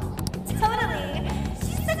know? Totally.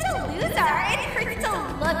 She's such a loser. It hurts to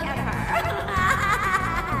look at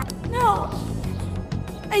her. No.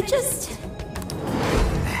 I just...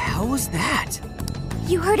 The hell was that?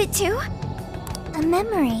 You heard it too? A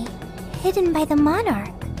memory hidden by the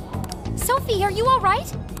monarch. Sophie, are you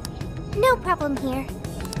alright? No problem here.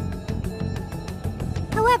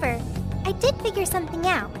 However, I did figure something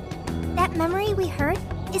out. That memory we heard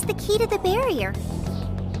is the key to the barrier.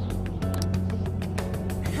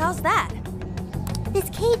 How's that? This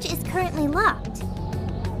cage is currently locked.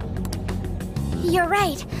 You're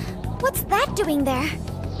right. What's that doing there?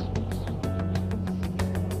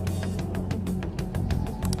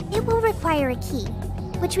 It will require a key,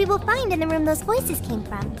 which we will find in the room those voices came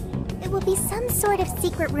from. It will be some sort of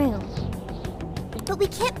secret room. But we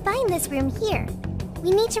can't find this room here.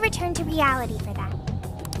 We need to return to reality for that.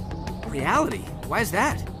 Reality? Why is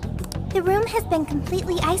that? The room has been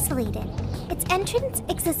completely isolated. Its entrance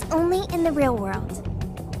exists only in the real world.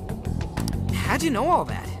 How'd you know all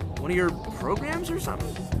that? One of your programs or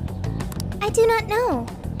something? I do not know.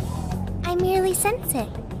 I merely sense it.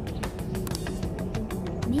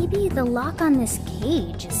 Maybe the lock on this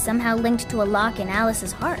cage is somehow linked to a lock in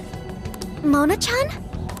Alice's heart. Mona-chan?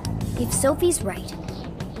 If Sophie's right,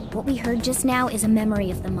 what we heard just now is a memory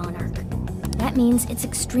of the monarch. That means it's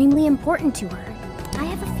extremely important to her. I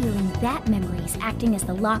have a feeling that memory is acting as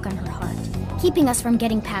the lock on her heart, keeping us from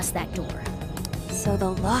getting past that door. So the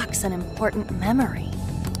lock's an important memory.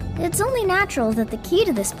 It's only natural that the key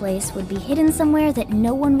to this place would be hidden somewhere that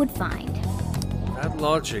no one would find. That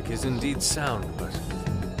logic is indeed sound, but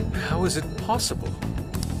how is it possible?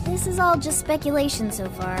 This is all just speculation so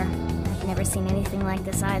far. I've never seen anything like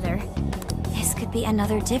this either. This could be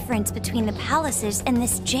another difference between the palaces and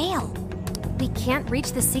this jail. We can't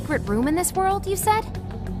reach the secret room in this world, you said?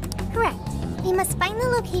 Correct. We must find the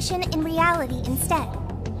location in reality instead.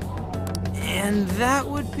 And that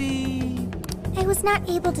would be... I was not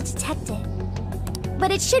able to detect it.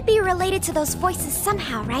 But it should be related to those voices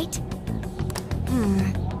somehow, right?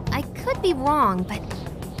 I could be wrong, but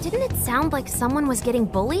didn't it sound like someone was getting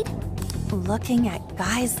bullied? Looking at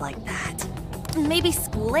guys like that. Maybe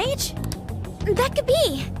school age? That could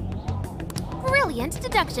be. Brilliant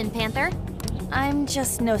deduction, Panther. I'm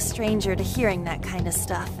just no stranger to hearing that kind of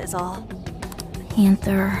stuff, is all.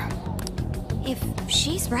 Panther. If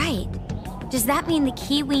she's right, does that mean the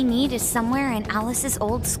key we need is somewhere in Alice's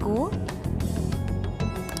old school?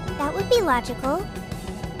 That would be logical.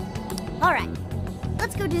 Alright,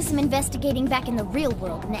 let's go do some investigating back in the real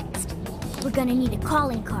world next. We're gonna need a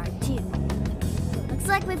calling card, too. Looks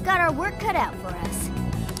like we've got our work cut out for us.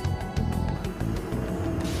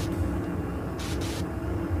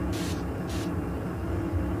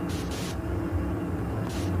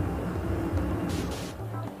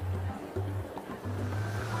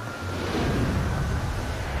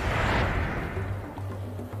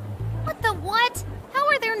 What the what? How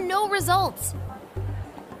are there no results?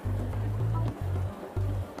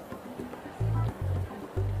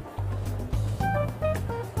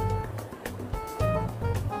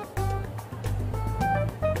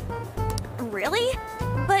 Really?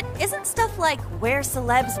 Isn't stuff like where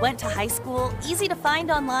celebs went to high school easy to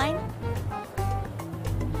find online?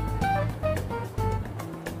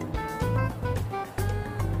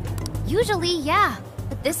 Usually, yeah.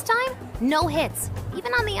 But this time, no hits,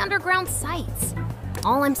 even on the underground sites.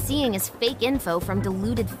 All I'm seeing is fake info from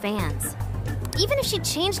deluded fans. Even if she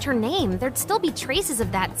changed her name, there'd still be traces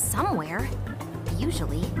of that somewhere.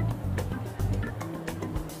 Usually.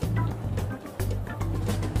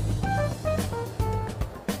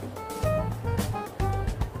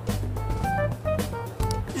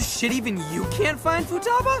 Shit, even you can't find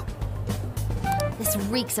Futaba? This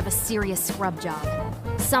reeks of a serious scrub job.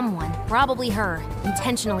 Someone, probably her,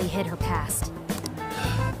 intentionally hid her past.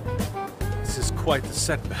 This is quite the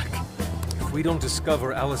setback. If we don't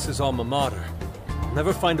discover Alice's alma mater, we'll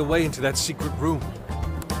never find a way into that secret room.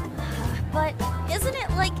 But isn't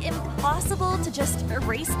it, like, impossible to just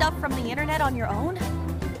erase stuff from the internet on your own?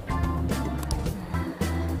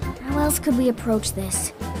 How else could we approach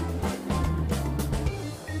this?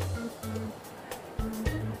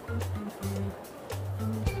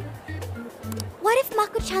 What if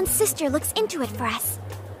Mako-chan's sister looks into it for us?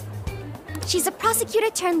 She's a prosecutor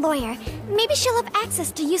turned lawyer. Maybe she'll have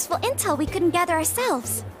access to useful intel we couldn't gather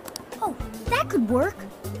ourselves. Oh, that could work.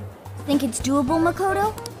 Think it's doable,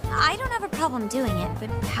 Makoto? I don't have a problem doing it, but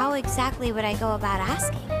how exactly would I go about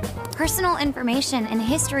asking? Personal information and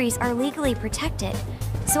histories are legally protected,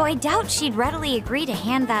 so I doubt she'd readily agree to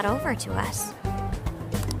hand that over to us.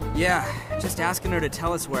 Yeah, just asking her to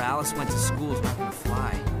tell us where Alice went to school is not gonna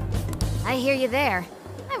fly. I hear you there.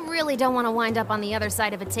 I really don't want to wind up on the other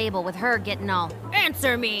side of a table with her getting all,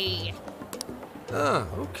 "Answer me!" Ah,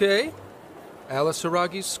 okay. Alice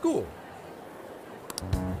Hiragi's school.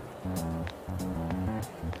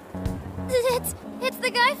 It's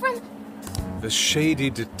the guy from... The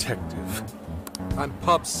shady detective. I'm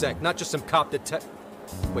PubSec, not just some cop detective.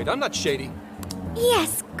 Wait, I'm not shady.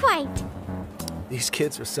 Yes, quite. These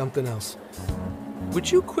kids are something else. Would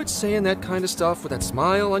you quit saying that kind of stuff with that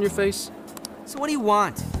smile on your face? So what do you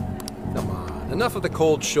want? Come on, enough of the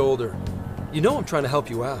cold shoulder. You know I'm trying to help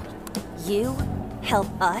you out. You help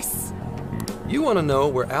us? You want to know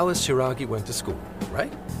where Alice Hiragi went to school,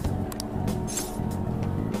 right?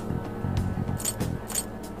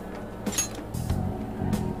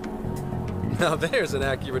 Now there's an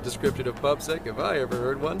accurate description of PubSec if I ever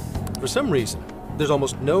heard one. For some reason, there's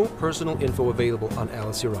almost no personal info available on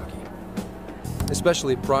Alice Hiragi.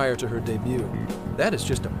 Especially prior to her debut. That is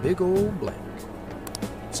just a big old blank.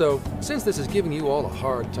 So, since this is giving you all a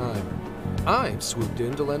hard time, I've swooped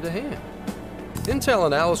in to lend a hand. Intel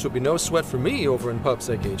on Alice would be no sweat for me over in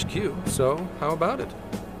PubSec HQ, so how about it?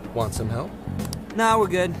 Want some help? Nah, we're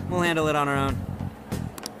good. We'll handle it on our own.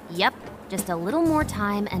 Yep, just a little more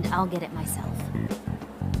time and I'll get it myself.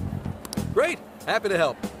 Great! Happy to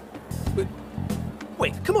help. But,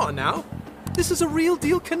 wait, come on now. This is a real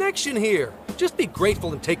deal connection here. Just be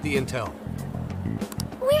grateful and take the intel.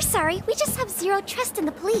 We're sorry, we just have zero trust in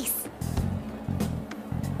the police.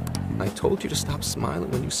 I told you to stop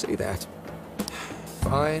smiling when you say that.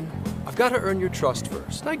 Fine. I've got to earn your trust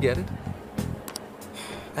first. I get it.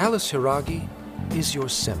 Alice Hiragi is your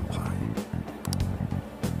senpai.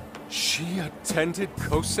 She attended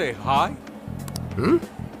Kosei High? Hmm?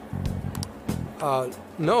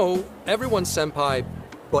 No. Everyone's senpai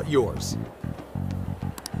but yours.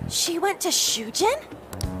 She went to Shujin?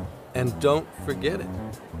 And don't forget it.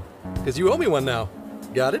 Because you owe me one now.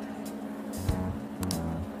 Got it?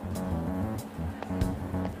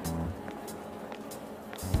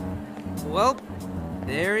 Well,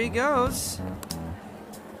 there he goes.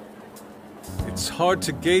 It's hard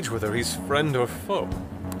to gauge whether he's friend or foe.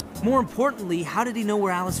 More importantly, how did he know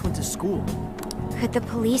where Alice went to school? Could the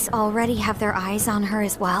police already have their eyes on her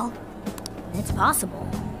as well? It's possible.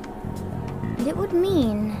 And it would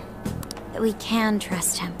mean that we can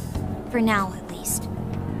trust him. For now, at least.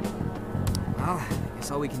 Well, I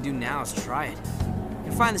guess all we can do now is try it. We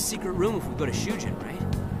can find the secret room if we go to Shujin, right?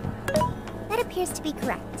 That appears to be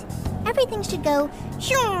correct. Everything should go...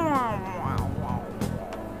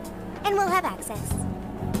 And we'll have access.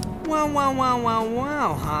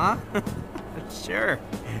 Wow, huh? Sure.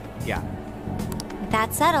 Yeah.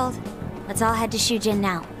 That's settled. Let's all head to Shujin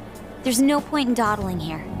now. There's no point in dawdling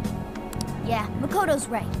here. Yeah, Makoto's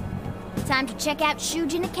right. Time to check out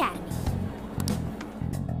Shujin Academy.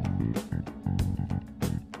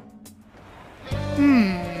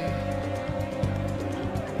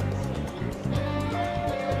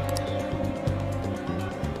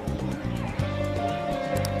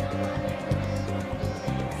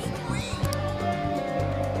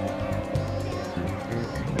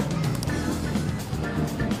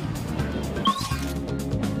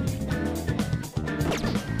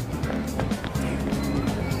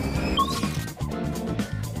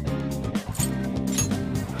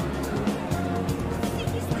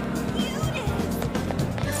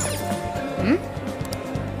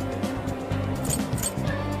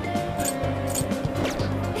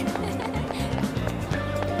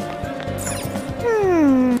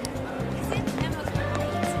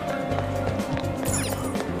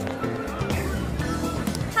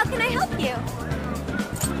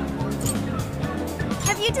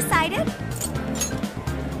 you decided?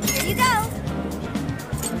 Here you go.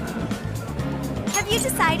 Have you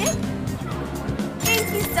decided?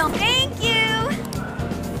 Thank you so much. Thank you.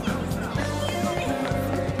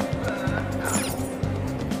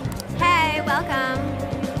 Hey, welcome.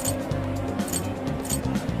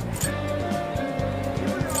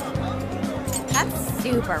 That's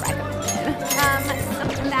super recommended.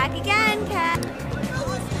 Come back again, Kat.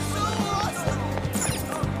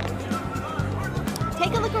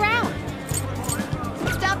 Take a look around.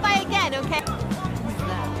 Stop by again, okay?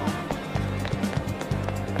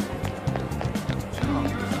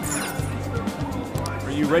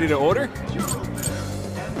 Are you ready to order?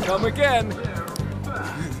 Come again.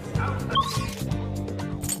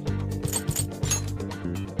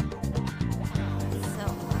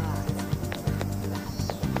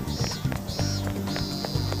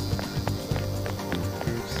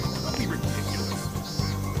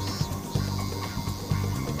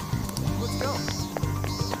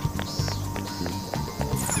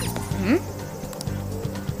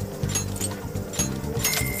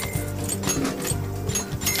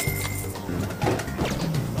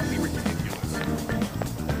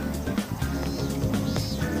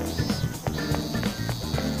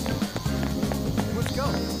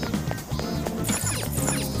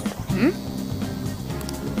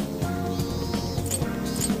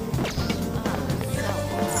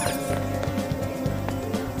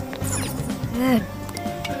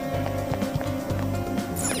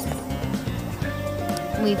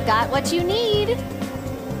 We've got what you need.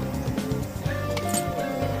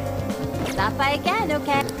 Stop by again,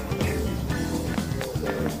 okay?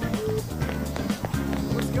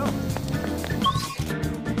 Let's go.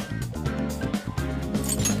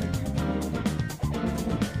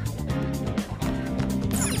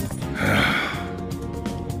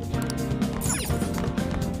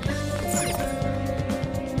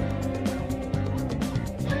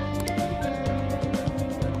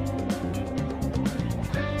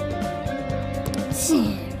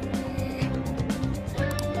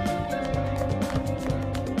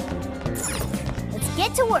 Let's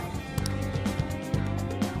get to work.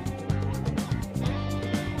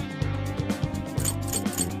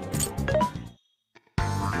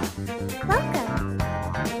 Welcome.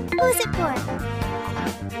 Who's it for?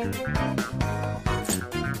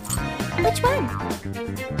 Which one?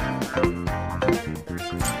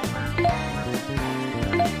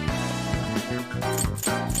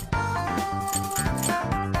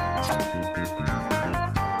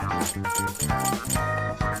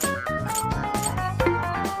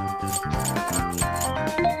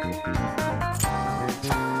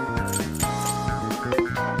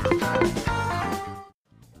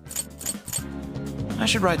 I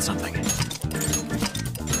should write something.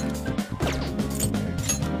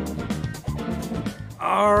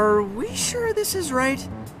 Are we sure this is right?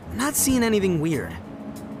 I'm not seeing anything weird.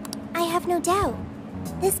 I have no doubt.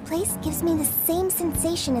 This place gives me the same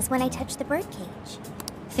sensation as when I touched the birdcage.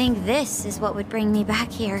 Think this is what would bring me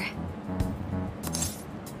back here.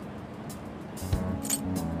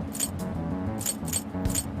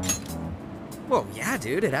 Well, yeah,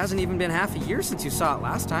 dude. It hasn't even been half a year since you saw it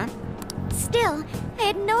last time. Still, I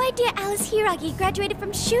had no idea Alice Hiragi graduated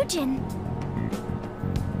from Shujin.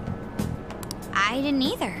 I didn't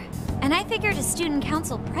either. And I figured a student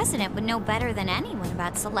council president would know better than anyone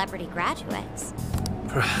about celebrity graduates.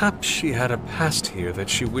 Perhaps she had a past here that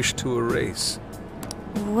she wished to erase.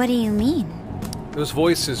 What do you mean? Those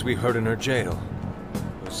voices we heard in her jail.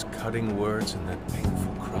 Those cutting words and that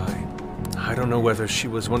painful cry. I don't know whether she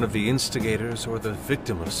was one of the instigators or the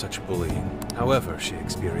victim of such bullying. However she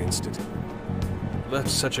experienced it. It left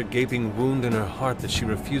such a gaping wound in her heart that she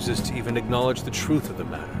refuses to even acknowledge the truth of the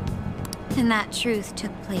matter. And that truth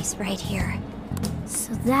took place right here.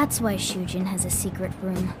 So that's why Shujin has a secret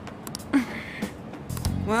room.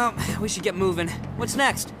 Well, we should get moving. What's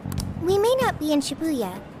next? We may not be in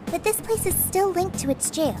Shibuya, but this place is still linked to its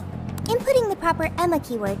jail. Inputting the proper Emma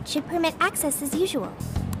keyword should permit access as usual.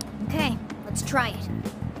 Okay, let's try it.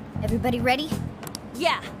 Everybody ready?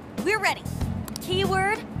 Yeah, we're ready.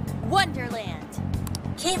 Keyword, Wonderland.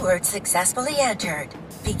 Keyword successfully entered.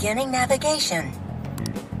 Beginning navigation.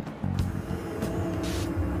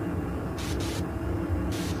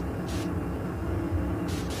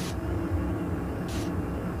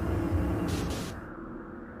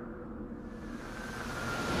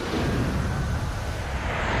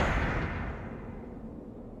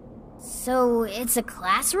 So, it's a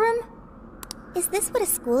classroom? Is this what a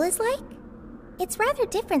school is like? It's rather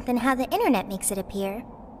different than how the internet makes it appear.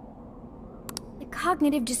 The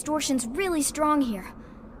cognitive distortion's really strong here.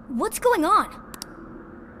 What's going on?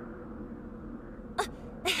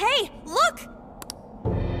 Hey, look!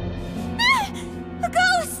 Ah, a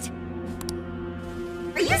ghost!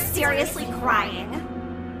 Are you seriously crying?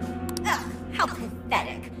 Ugh, how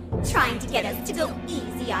pathetic. Trying to get us to go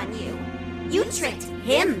easy on you. You tricked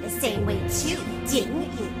him the same way too,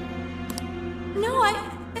 didn't you? No,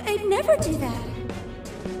 I'd never do that.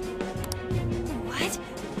 What?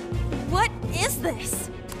 What is this?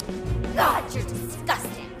 God, you're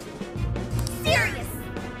disgusting. Serious!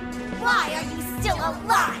 Why are you still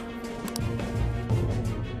alive?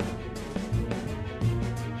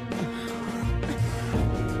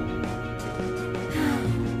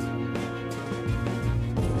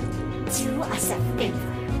 Do us a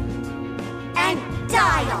favor and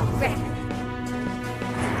die already.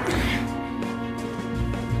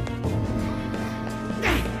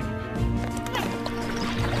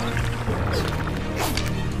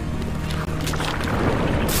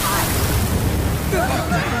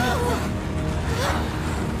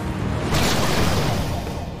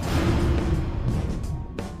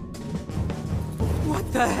 What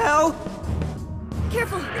the hell?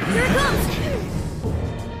 Careful, here it comes!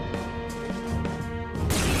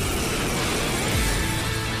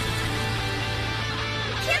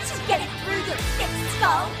 Can't you get it through your thick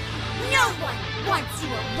skull? No one wants you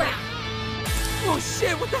around. Oh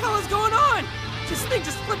shit, what the hell is going on? This thing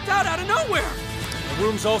just flipped out of nowhere. The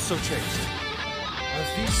room's also changed. Are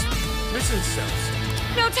these prison cells?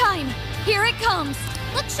 No time! Here it comes!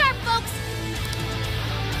 Look sharp, folks!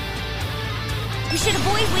 We should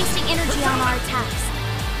avoid wasting energy on our attacks.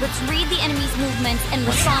 Let's read the enemy's movements and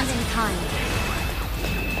respond in kind.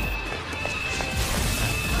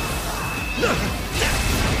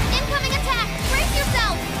 Incoming attack! Brace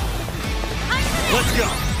yourself! Let's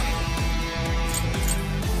go!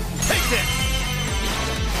 Take this!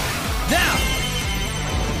 Now!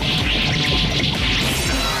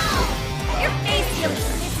 Your face really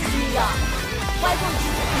pisses me off. Why won't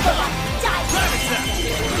you go on and die?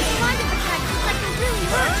 Kind of attack looks like they're really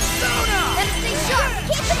hurt. Persona! Better stay sharp!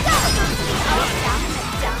 Keep it going! Oh, down in the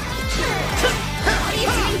dump. What are you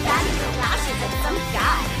doing that in your lashes at some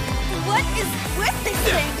guy? What is with this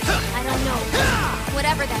thing? I don't know.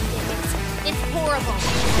 Whatever that thing is, it's horrible. What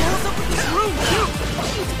the hell's up with this room, too?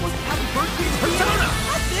 She's supposed to have a birthday Persona!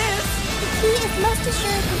 Not this! The key is most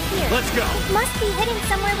assuredly here. Let's go! It must be hidden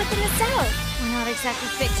somewhere within the cell. We're not exactly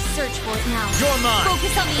fit to search for it now. You're mine!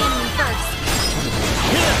 Focus on the enemy first.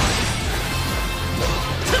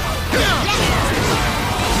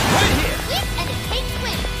 Right here! Quick, and it takes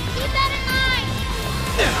wings. Keep that in mind.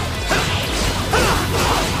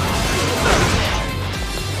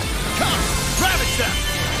 Come! Grab it, Seth!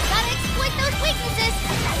 Gotta exploit those weaknesses.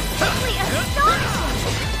 Simply astonishing.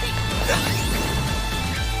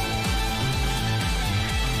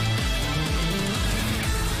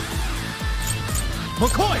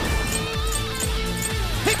 McCoy!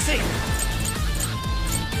 Pixie!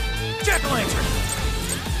 Jack-o'-lantern!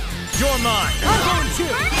 You're mine! I'm going too!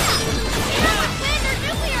 Wind or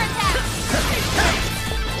nuclear attack.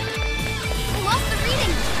 Lost the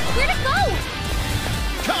reading. Where'd it go?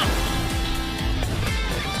 Come!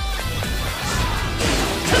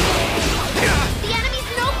 The enemy's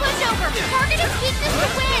no pushover. Target his weakness to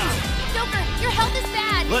win. Joker, your health is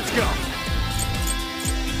bad. Let's go!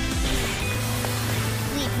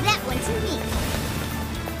 Leave that one to me.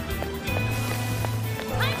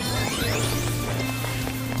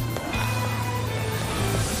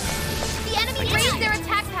 The enemy raised their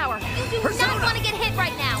attack power. You do Persona! not want to get hit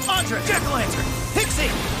right now. Andre! Jack-o'-lantern!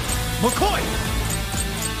 Pixie! McCoy!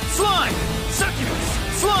 Slime! Succubus!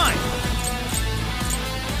 Slime!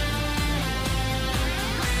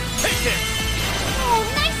 Take this! Oh,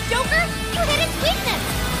 nice, Joker. You hit its weakness.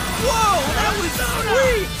 Whoa, that was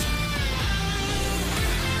sweet!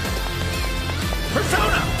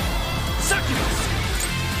 Persona! Succubus!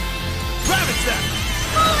 Ravage them!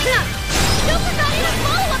 Following up. Joker got in a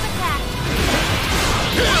follow-up attack.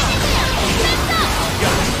 Messed up.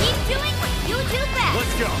 Keep doing what you do best.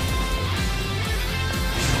 Let's go!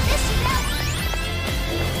 This should help.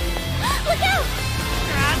 Look out!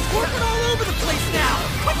 It's working all over the place now!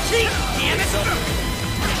 Gee, damn it!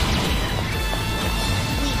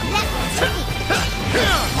 Leave that one to me.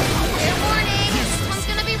 Fair warning. This one's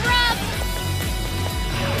gonna be rough.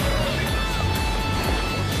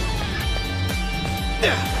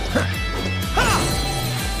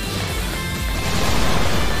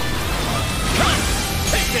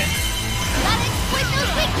 Take this! Gotta exploit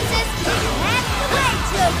those weaknesses. That's the way,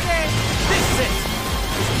 Joker. This is it!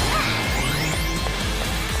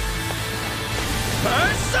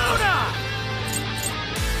 Persona!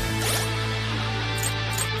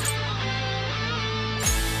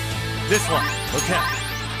 This one. Okay.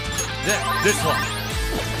 This one.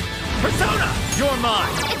 Persona! You're mine!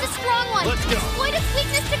 It's a strong one! Let's go. Exploit its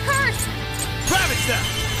weakness to curse! Ravage them!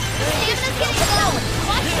 Stamina's getting low!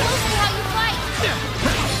 Watch closely how you fight!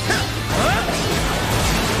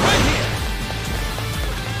 Right here!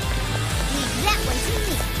 Leave that one to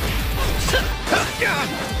me!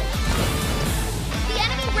 The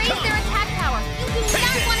enemy raised their attack power! You do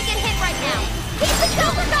not want to get hit right now! He's the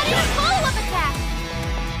Joker got in a follow-up attack!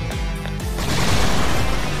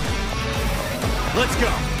 Let's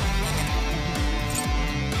go!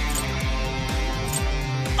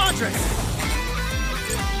 Andres!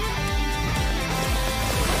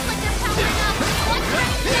 Looks like they're powering up! Watch for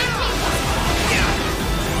any stat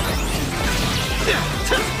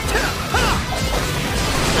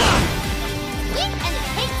Weak and it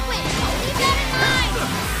takes switch! Keep that in mind!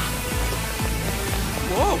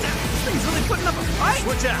 Whoa! This thing's really putting up a fight!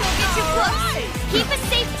 Watch out! Don't get too close! Keep a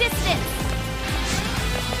safe distance!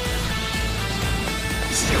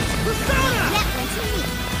 Persona! That one to me!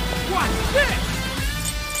 Watch this!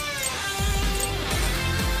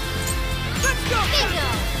 Let's go! Bingo!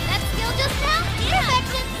 That skill just now?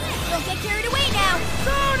 Perfection! Don't get carried away now!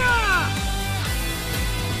 Persona!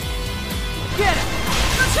 Get it!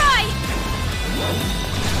 Go try!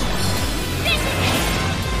 This is it!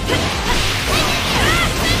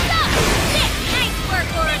 Fence up! Sick! Nice work,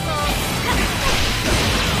 Oracle!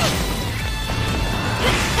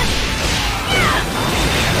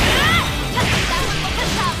 That one will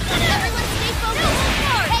catch up! Everyone stay focused!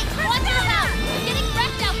 Hey, watch your mouth! You're getting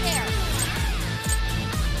wrecked out there!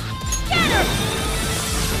 Get her!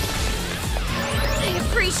 I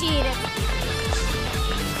appreciate it!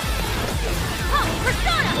 Oh,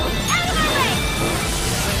 Persona! Out of my way!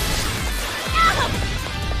 Ow!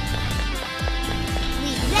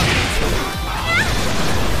 Leave that to me!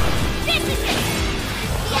 This is it!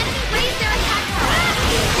 The enemy raised their attack power!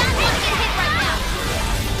 You do not want to get hit right now!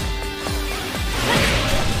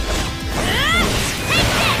 Take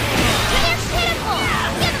this! They're pitiful!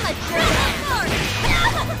 Give them a drop!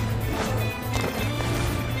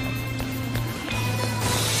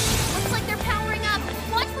 Looks like they're powering up!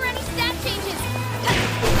 Watch for any stat changes!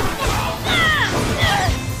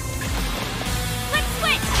 Let's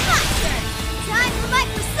switch! Monster! Time for my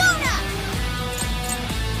persona!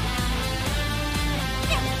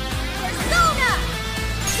 Persona!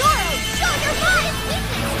 Zoro, show your body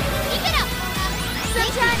weakness! Keep it up, Mona!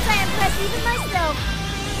 Sometimes I impress even myself.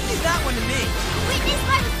 Leave that one to me. Witness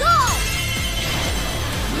my resolve!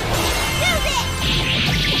 Do this!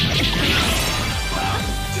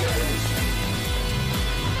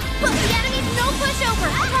 Put the enemy's no pushover!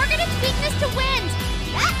 Target its weakness to wind!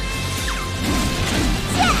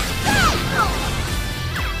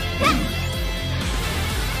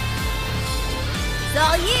 It's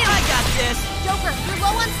all you! I got this. Joker, you're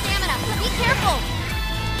low on stamina. Be careful!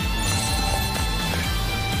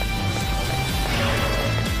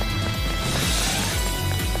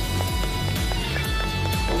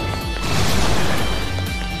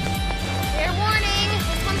 Fair warning,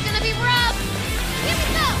 this one's gonna be rough. Here we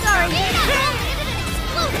go! Sorry, Nina! It an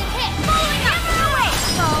explosive hit! Following up! No way!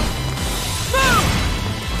 Go! Boom!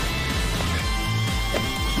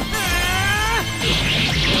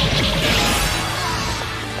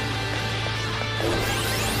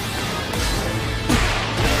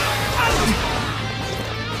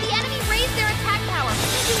 The enemy raised their attack power.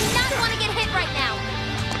 You do not want to get hit right now.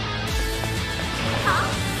 Huh?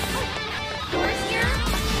 Yours here?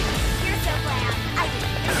 You're so bland. I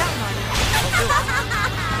didn't that one.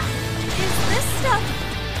 Is this stuff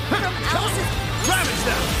from Alice's... Ravage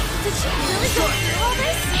them! Did she really go through all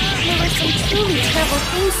this? There were some truly terrible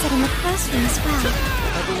things said in the classroom as well.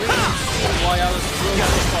 I believe you've seen why Alice's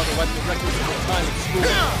grandfather went directly to the time at school.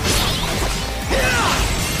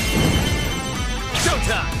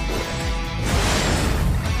 Showtime!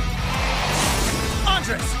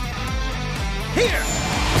 Andres! Here!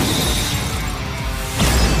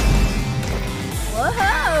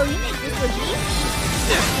 Whoa, you make this look easy.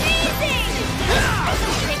 Amazing!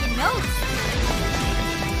 Taking notes.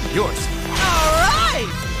 Yours. All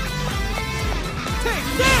right! Take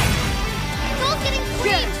that! Soul's getting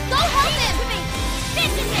screamed. Go help him.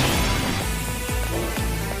 This is it.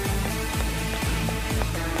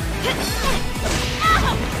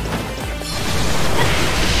 Ow!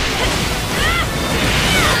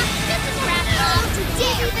 This is wrapped.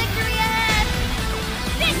 Dizzy victory ahead.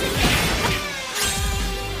 This is it.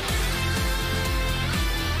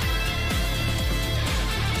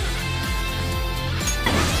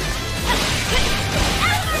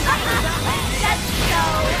 That's so...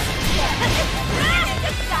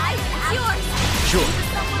 Guys, it's yours. Sure.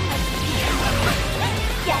 Someone like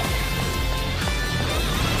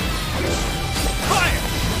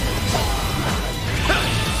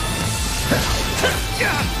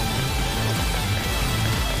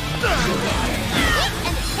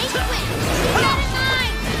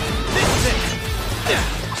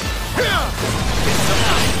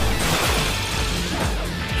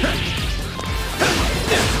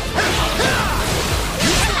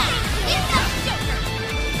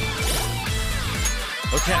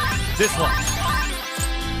This one.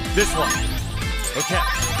 This one. Okay.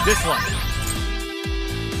 This one.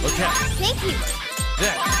 Okay. Thank you.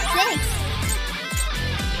 There. Thanks.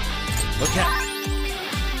 Okay.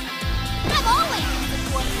 I'm always in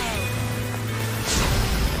support mode.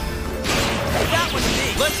 That was me.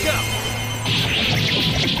 Let's go.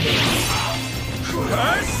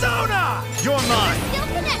 Persona! You're mine. Still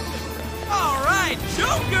connected. All right,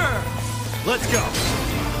 Joker. Let's go.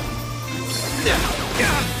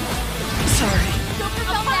 Sorry. Joker,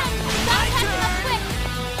 go back. Stop catching up quick.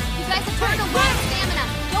 You guys have burned a lot of stamina.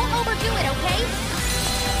 Don't overdo it, okay?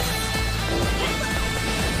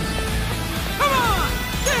 Come on!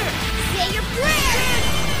 There! Say your prayers!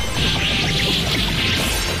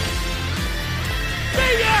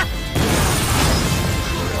 See ya!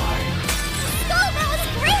 Go, that was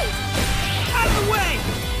great! Out of the way!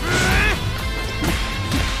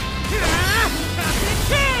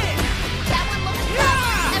 That one looks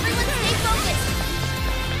tough. Everyone stay focused.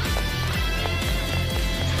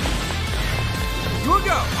 You'll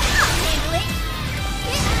go! I'll handle it.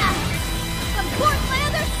 Yeah! Support my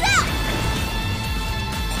other self!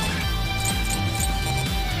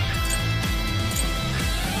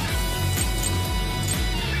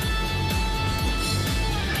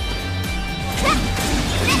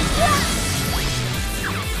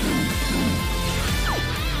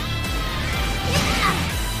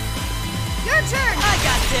 Your turn! I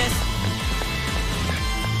got this!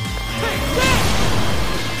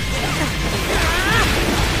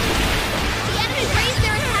 The enemy raised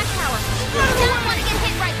their attack power. You don't want to get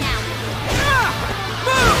hit right now.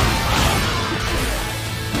 Move!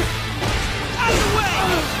 Out of the way!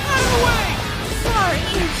 Out of the way! Sorry.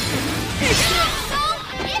 It's shot.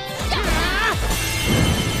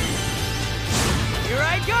 Here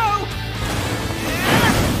I go!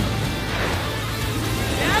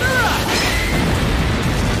 Get her up!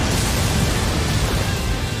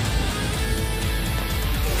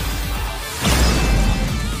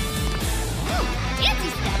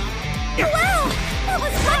 Anti-step. Wow, that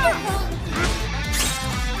was wonderful.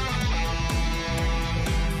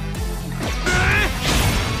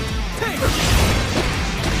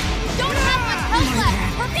 Don't have much health left.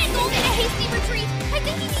 We're being gold in a hasty retreat. I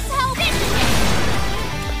think he needs help.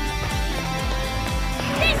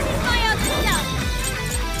 This is my other self.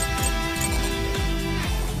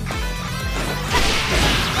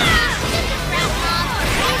 This is round one.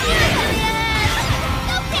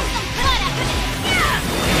 Go take some blood out of it.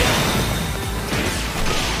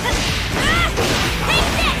 Take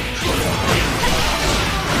this.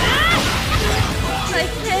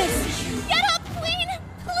 Like this. Get up, Queen!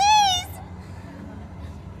 Please!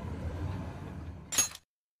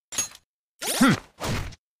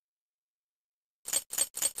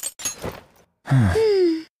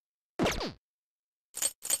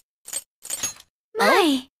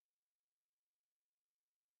 My!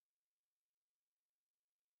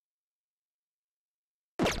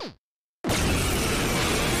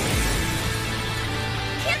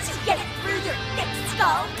 Can't you get it through your thick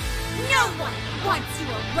skull? No one wants you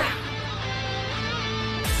around!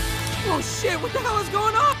 Oh shit, what the hell is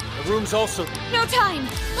going on? The room's also... No time!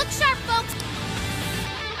 Look sharp, folks!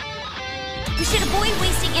 We should avoid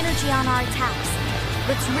wasting energy on our attacks.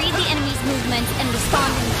 Let's read the enemy's movements and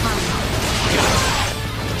respond in time. We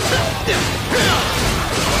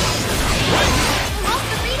lost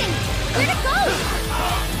the reading! Where'd it go?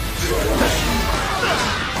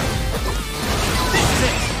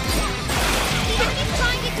 The enemy's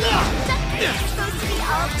trying to do something. It's supposed to be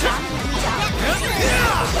all done and done.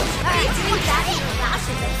 I do that in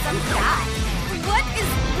flashes of some guy. What is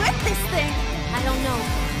with this thing? I don't know.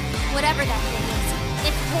 Whatever that thing is,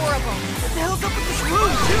 it's horrible. What the hell's up with this room,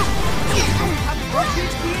 too? Have the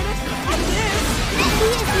RPHP in it? Like this? He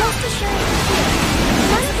is most assuredly here. He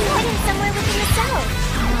must be hidden somewhere within the cell.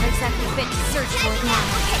 I'm not exactly fit to search for it now.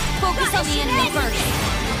 Focus on the enemy first.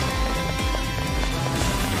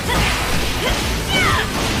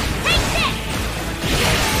 Take this!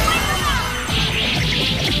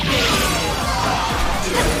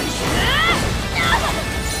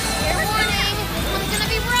 Fair warning, this one's gonna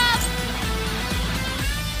be rough.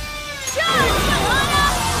 Charge, Johanna!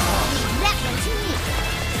 Leave that one to me.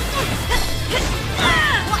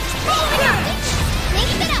 Watch,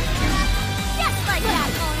 make it up. Just like that,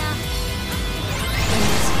 Mona.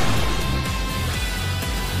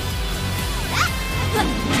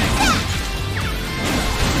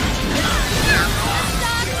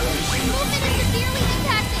 Movement is severely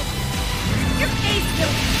impacted. Your face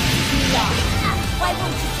will piss me off. Why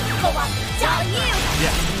won't you just go out and die? You!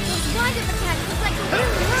 Yeah. Those wind up attacks look like they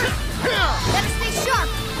really hurt. Better stay sharp.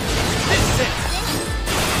 This is it.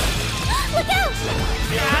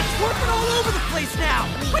 It's working all over the place now!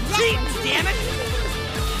 Quit cheating, damn it!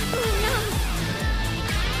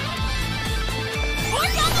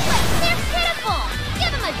 Boys on the way! They're pitiful!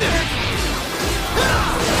 Give them a dirt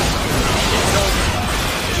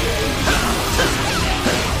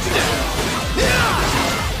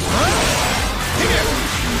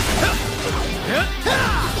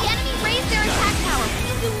The enemy raised their attack power.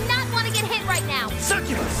 You do not want to get hit right now.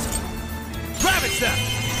 Succubus! Ravage them!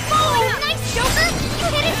 Oh, nice, Joker! You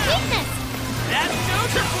hit his weakness! That's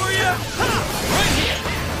Joker for you! Ha! Right here!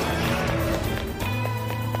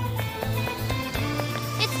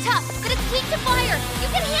 It's tough, but it's weak to fire. You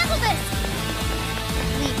can handle this.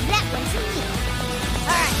 Leave that one to me.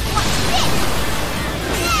 All right, watch this.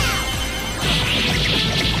 Now!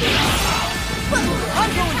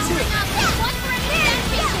 I'm going to! One for advantage.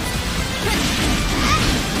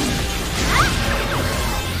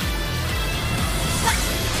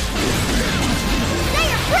 Say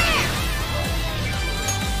your prayer!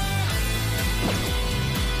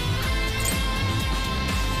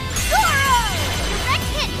 Zoro! Direct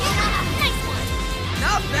hit, nice one.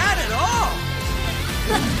 Not bad at all!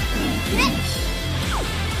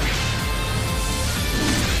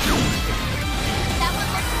 That one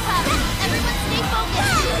looks tough. Everyone stay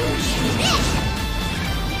focused.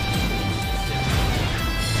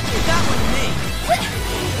 Leave that one to me!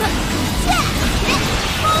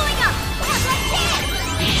 Following up.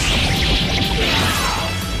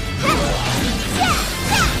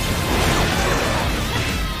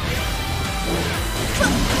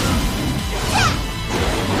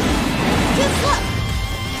 Too slow.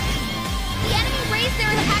 The enemy raised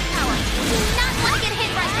their attack power. Do not want to get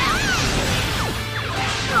hit right now.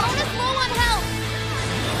 Bonus low on health.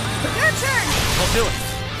 Your turn. I'll do it.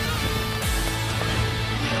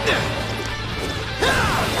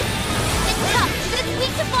 It's tough, but it's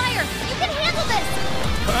weak to fire. You can handle this.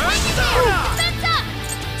 Bring it down. Defense up.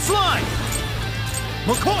 Slime!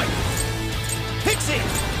 McCoy! Pixie!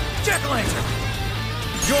 Jack-o'-lantern!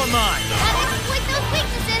 You're mine! That exploit those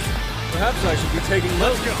weaknesses. Perhaps I should be taking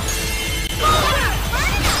notes. Let's go!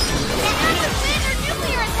 Burn it up. Get active wind or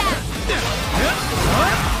nuclear attack.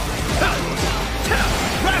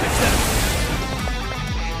 Ravage them!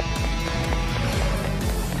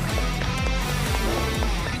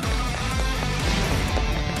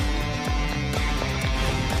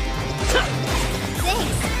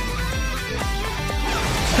 Thanks.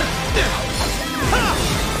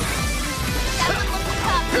 That one looks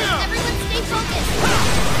tough. Everyone stay focused.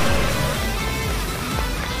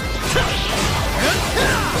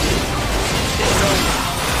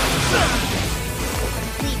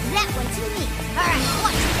 Leave that one to me. All right,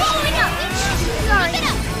 watch. Following up. Sorry. Keep it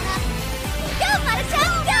up. Go,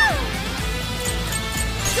 Maruchan, go!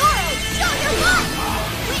 Zoro, show your butt!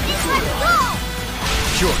 Witness my goal!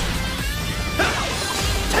 Sure.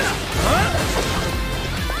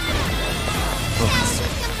 Challenge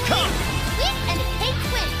is complete. Win and take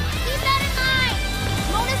win. Keep that in mind.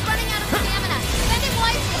 Mona's running out of stamina. Spend it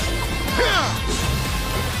wisely.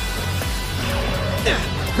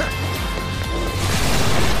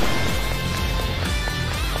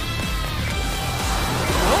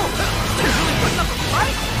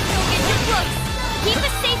 Don't get too close. Keep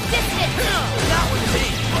a safe distance. That was me!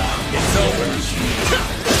 It's over. It's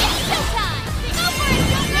showtime. Go for it,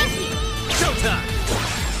 Joker. Showtime!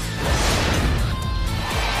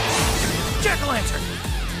 Jack-o'-lantern!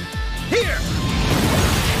 Here!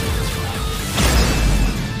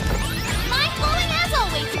 Mind-blowing as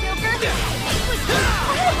always, Joker. It was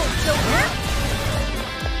incredible, Joker.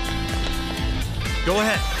 Go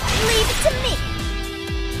ahead. Leave it to me.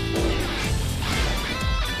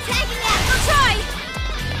 Tagging that. We'll try.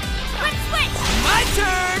 Quick switch. My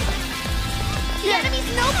turn! The enemy's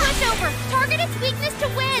no pushover. Target its weakness to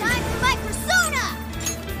win. Time for my persona.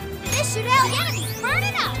 This should help. The enemy's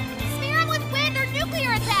burning up. Smear him with wind or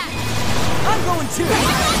nuclear attack. I'm going to!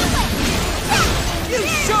 You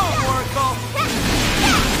show, Oracle!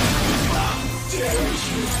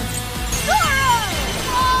 Zoro!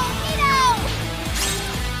 Oh, Nino!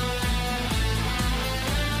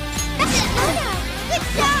 Good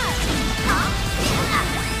job!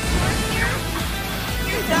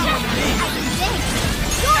 Here's that one to me!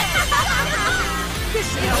 This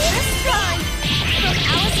should help this time! From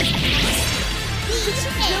Alice's past? Did she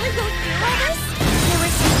really go through all this? There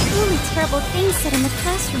were some truly terrible things said in the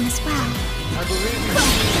classroom as well. I believe you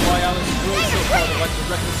see why Alice grows so far to like the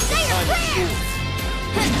records of the time at school.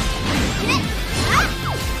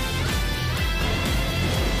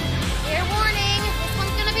 Fair warning, this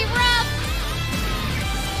one's gonna be rough.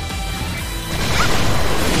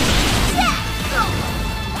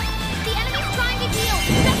 The enemy's trying to heal.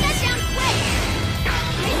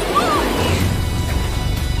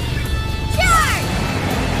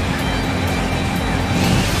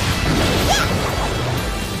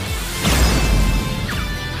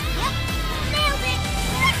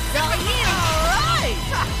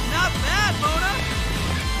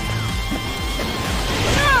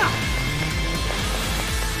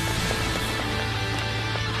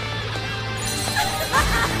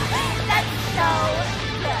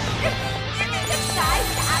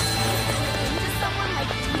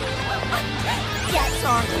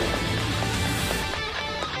 aren't they?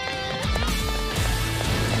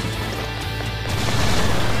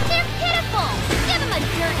 They're pitiful! Give them a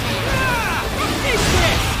dirt nap!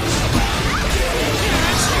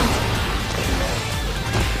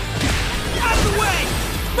 Out of the way!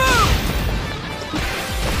 Move!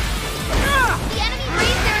 The enemy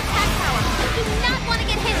raised their attack power. You do not want to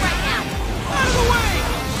get hit right now. Out of the way!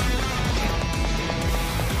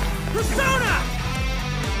 Persona!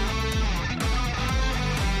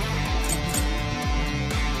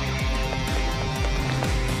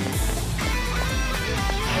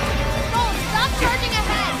 Gold, stop charging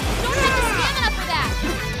ahead! Don't have the stamina for that!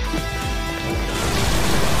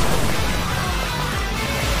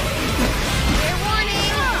 Fair warning!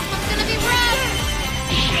 This one's gonna be rough!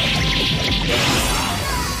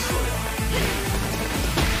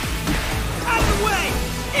 Out of the way!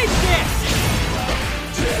 Eat this!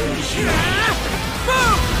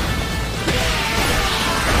 Move!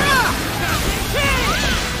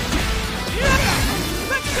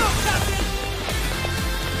 Let's go, Captain!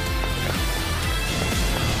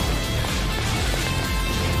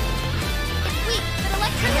 Wait, but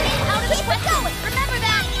electricity is out of the question! Remember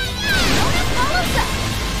that! Bonus follows up!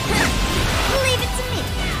 Leave it to me!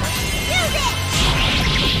 Use it!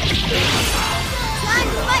 Time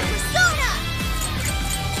for my persona!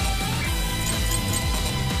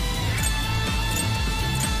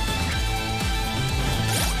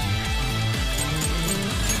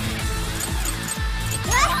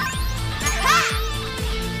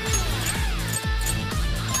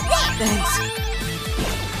 Thanks.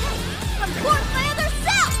 Support my other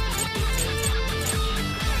self!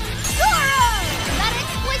 Zoro! Gotta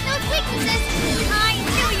exploit those weaknesses! I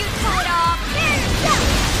knew you'd pull it off! Here's yourself!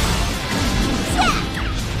 Yeah!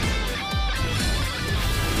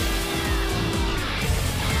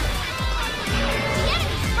 The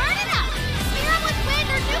enemy's burning up! Spear them with wind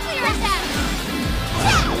or nuclear attack!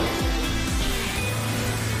 Yeah!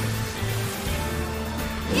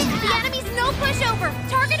 The enemy's no pushover!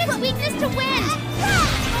 Target its weakness to win!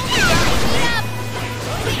 Speed up!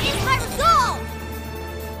 Weakness by resolve!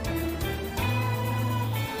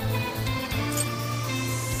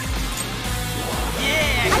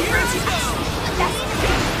 Yeah, here you go!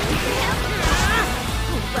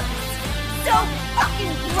 So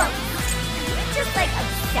fucking gross! You're just like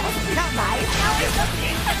obsessed with lies now or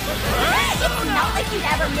something? It's not like you'd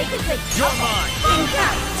ever make a good You're mine! Think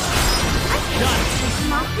out! I can't take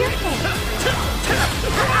them off your head!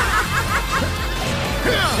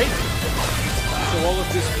 Hey! So all of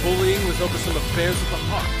this bullying was over some affairs of the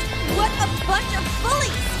heart. What a bunch of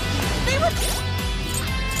bullies! They were...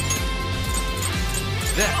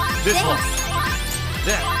 There, this one.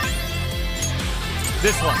 There.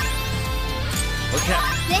 This one. Okay.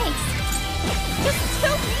 Thanks! You're so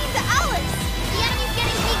mean to Alice! The enemy's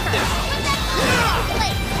getting weaker! Put that in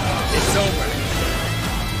place! It's over.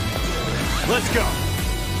 Let's go.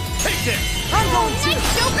 Take this. I'm going to! Nice,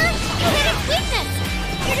 Joker! You hit its weakness!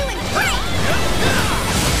 You're doing great!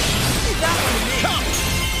 That one to me! Come!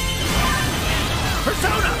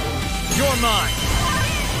 Persona! You're mine!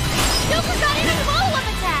 Joker got in a follow-up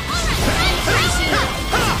attack! Alright,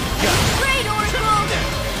 great, Oracle!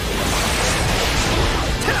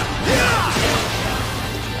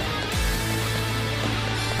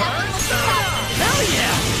 Hell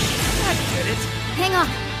yeah! That did it! Hang on.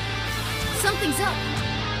 Something's up.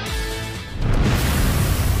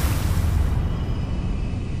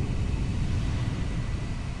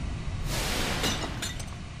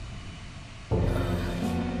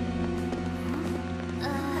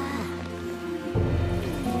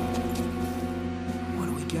 What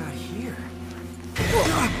do we got here?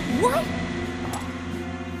 What?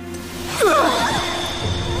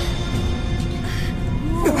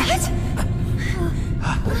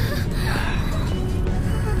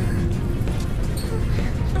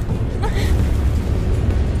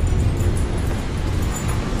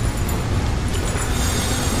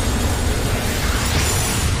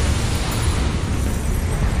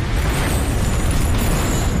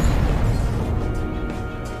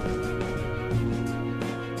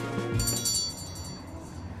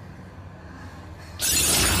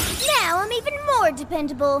 Now I'm even more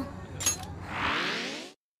dependable.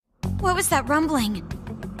 What was that rumbling?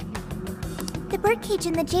 The birdcage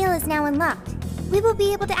in the jail is now unlocked. We will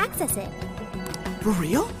be able to access it. For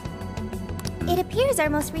real? It appears our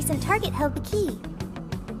most recent target held the key.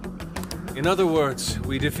 In other words,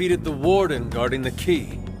 we defeated the warden guarding the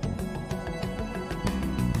key.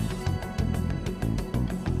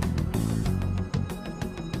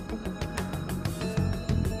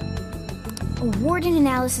 A warden in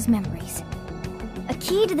Alice's memories. A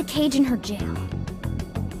key to the cage in her jail.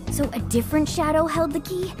 So a different shadow held the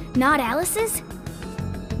key, not Alice's?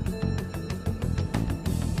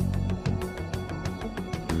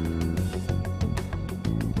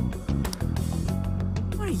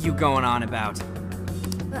 What are you going on about?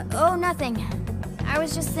 Oh, nothing. I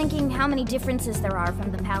was just thinking how many differences there are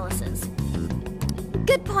from the palaces.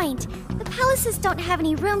 Good point. The palaces don't have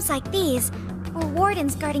any rooms like these, or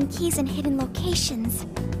wardens guarding keys in hidden locations.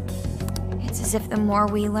 It's as if the more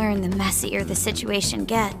we learn, the messier the situation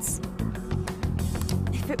gets.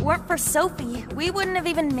 If it weren't for Sophie, we wouldn't have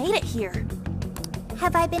even made it here.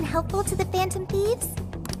 Have I been helpful to the Phantom Thieves?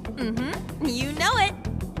 Mm-hmm. You know it.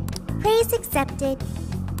 Praise accepted.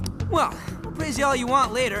 Well, I'll praise you all you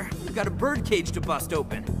want later. We've got a birdcage to bust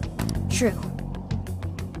open. True.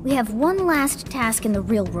 We have one last task in the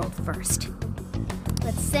real world first.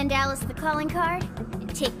 Let's send Alice the calling card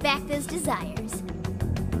and take back those desires.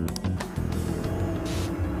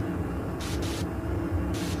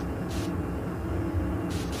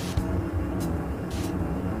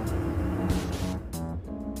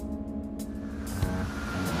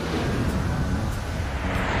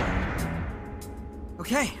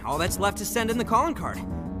 Okay, all that's left is send in the calling card.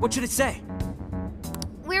 What should it say?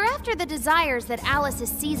 We're after the desires that Alice is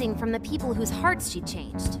seizing from the people whose hearts she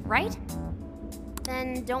changed, right?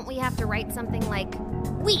 Then don't we have to write something like,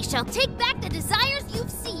 "We shall take back the desires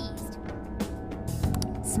you've seized"?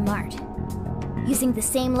 Smart. Using the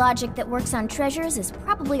same logic that works on treasures is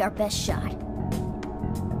probably our best shot.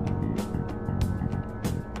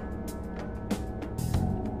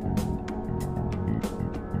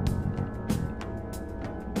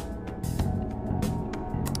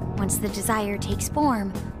 Once the desire takes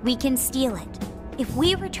form, we can steal it. If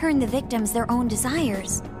we return the victims their own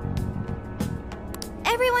desires,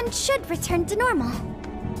 everyone should return to normal.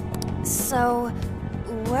 So,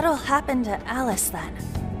 what'll happen to Alice then?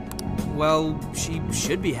 Well, she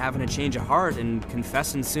should be having a change of heart and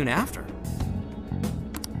confessing soon after.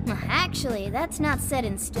 Actually, that's not set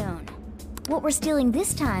in stone. What we're stealing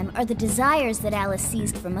this time are the desires that Alice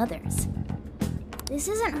seized from others. This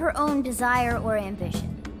isn't her own desire or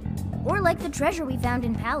ambition. Or like the treasure we found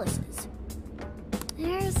in palaces.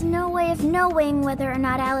 There's no way of knowing whether or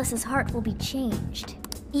not Alice's heart will be changed.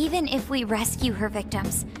 even if we rescue her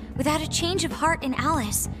victims, without a change of heart in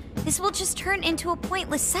Alice, this will just turn into a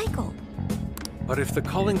pointless cycle. But if the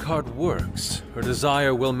calling card works, her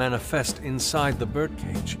desire will manifest inside the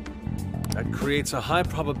birdcage. That creates a high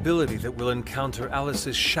probability that we'll encounter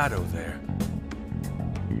Alice's shadow there.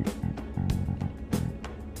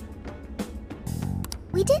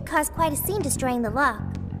 We did cause quite a scene destroying the lock.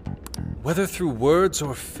 Whether through words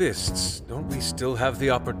or fists, don't we still have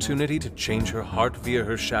the opportunity to change her heart via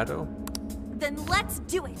her shadow? Then let's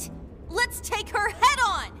do it! Let's take her head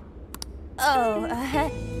on!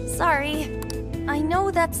 Oh, sorry. I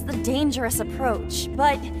know that's the dangerous approach,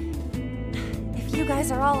 but if you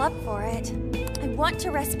guys are all up for it, I want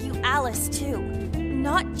to rescue Alice too,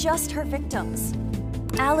 not just her victims.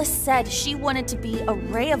 Alice said she wanted to be a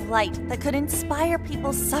ray of light that could inspire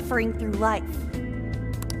people suffering through life.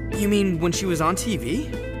 You mean when she was on TV?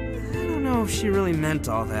 I don't know if she really meant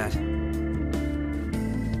all that.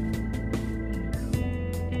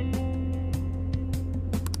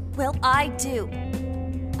 Well, I do.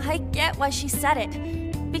 I get why she said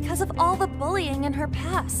it, because of all the bullying in her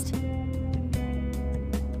past.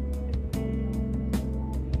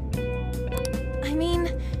 I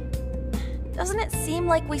mean, doesn't it seem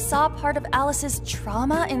like we saw part of Alice's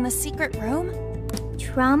trauma in the secret room?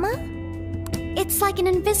 Trauma? It's like an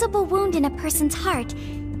invisible wound in a person's heart.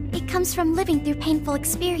 It comes from living through painful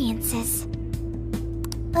experiences.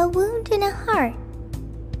 A wound in a heart.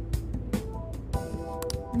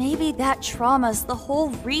 Maybe that trauma's the whole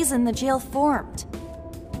reason the jail formed.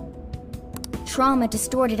 Trauma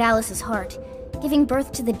distorted Alice's heart, giving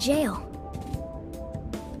birth to the jail.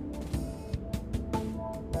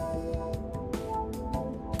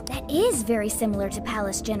 That is very similar to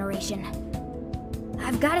Palace Generation.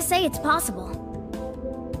 I've got to say it's possible.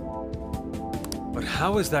 But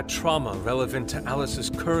how is that trauma relevant to Alice's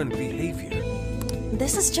current behavior?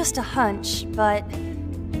 This is just a hunch, but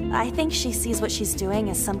I think she sees what she's doing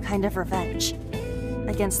as some kind of revenge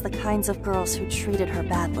against the kinds of girls who treated her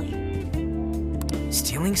badly.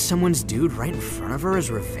 Stealing someone's dude right in front of her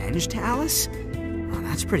as revenge to Alice? Oh,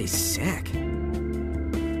 that's pretty sick.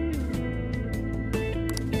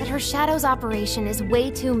 But her Shadow's operation is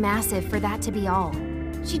way too massive for that to be all.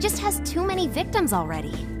 She just has too many victims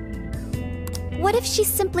already. What if she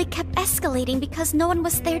simply kept escalating because no one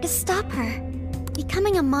was there to stop her?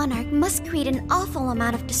 Becoming a monarch must create an awful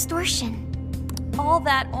amount of distortion. All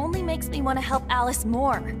that only makes me want to help Alice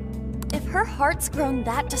more. If her heart's grown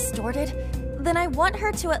that distorted, then I want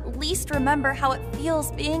her to at least remember how it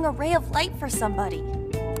feels being a ray of light for somebody.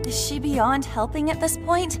 Is she beyond helping at this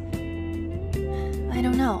point? I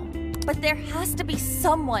don't know. But there has to be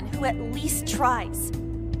someone who at least tries.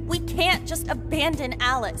 We can't just abandon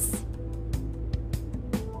Alice.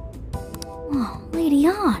 Oh, Lady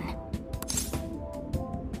Ann.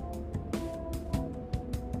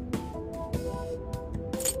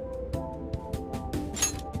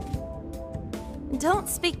 Don't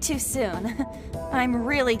speak too soon. I'm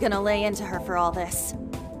really gonna lay into her for all this.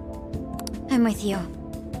 I'm with you.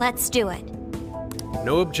 Let's do it.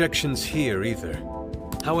 No objections here either.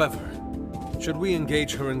 However, should we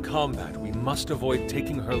engage her in combat, we must avoid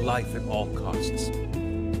taking her life at all costs.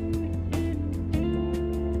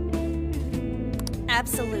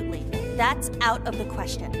 Absolutely. That's out of the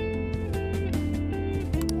question.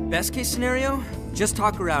 Best case scenario, just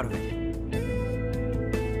talk her out of it.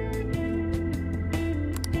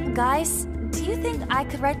 Guys, do you think I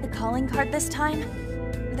could write the calling card this time?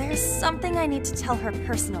 There's something I need to tell her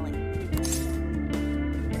personally.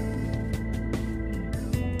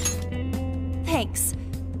 Thanks.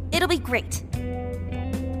 It'll be great.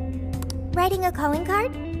 Writing a calling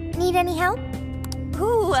card? Need any help?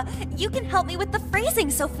 Ooh, you can help me with the phrasing,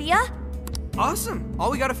 Sophia! Awesome!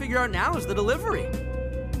 All we gotta figure out now is the delivery.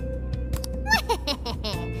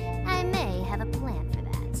 I may have a plan for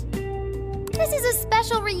that. This is a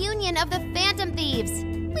special reunion of the Phantom Thieves.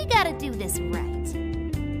 We gotta do this right.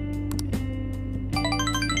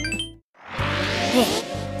 Hey.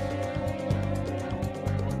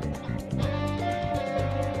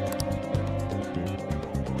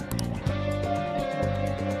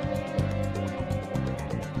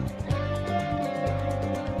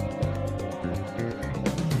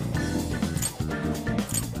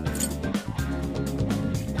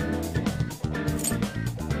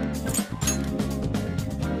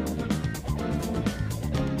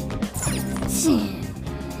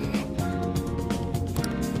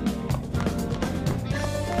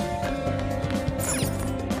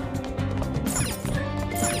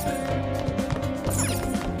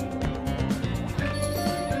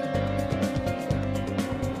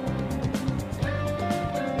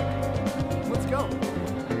 Let's go.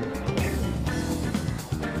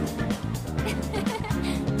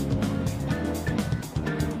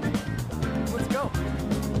 Let's go.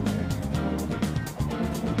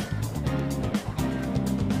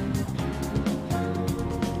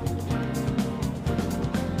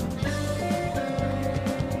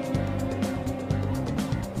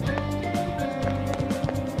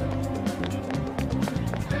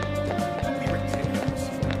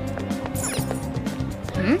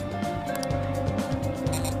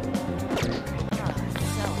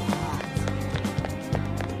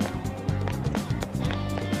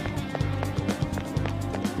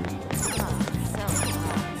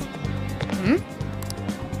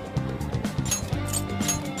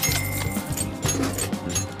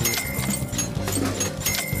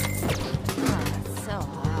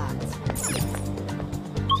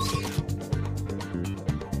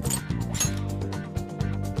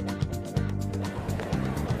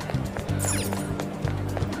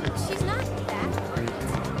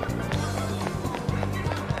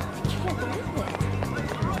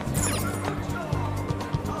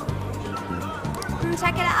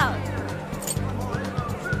 Check it out.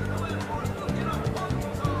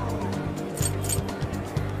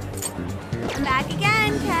 I'm back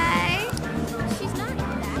again, Kay. She's not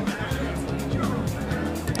back.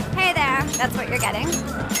 Hey there. That's what you're getting.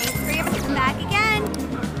 Thanks for your... I'm back again.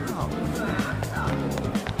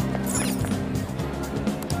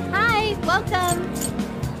 Hi, welcome.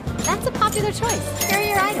 That's a popular choice. Here are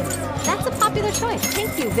your items. That's a popular choice.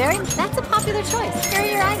 Thank you very much. That's a popular choice. Here are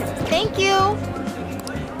your items. Thank you.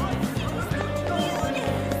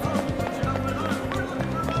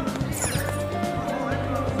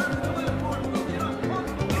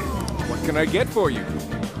 What can I get for you?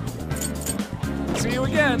 See you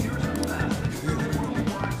again.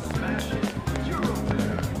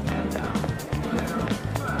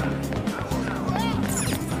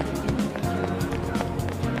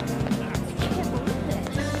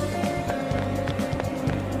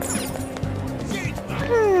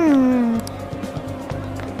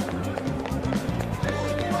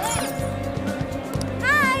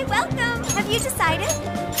 Hi, welcome. Have you decided?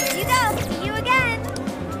 Here you go. See you again.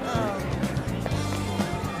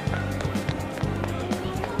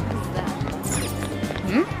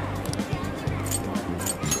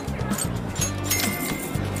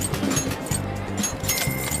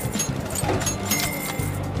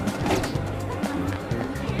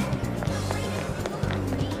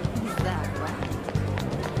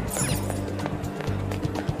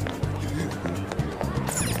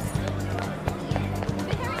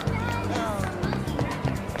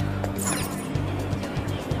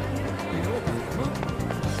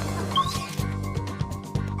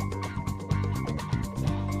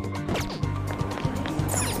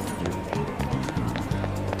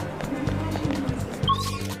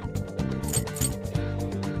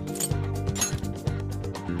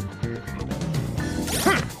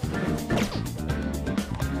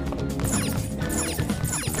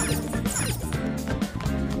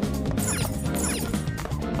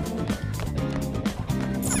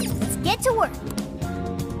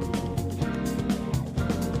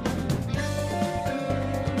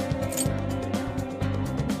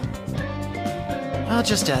 I'll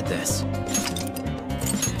just add this.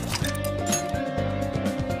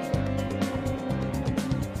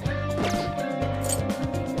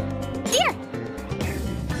 Here!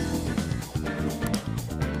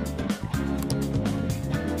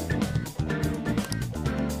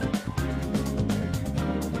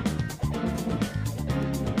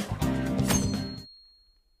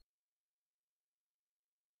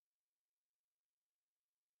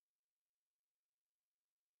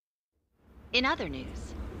 In other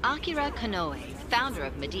news, Akira Konoe, founder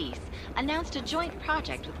of Medice, announced a joint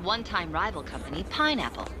project with one-time rival company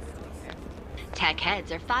Pineapple. Tech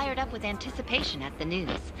heads are fired up with anticipation at the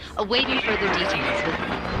news, awaiting further details with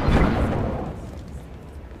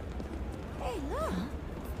Hey, look.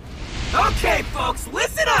 Okay, folks,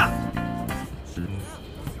 listen up!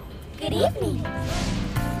 Good evening.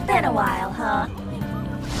 Been a while, huh?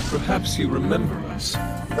 Perhaps you remember us.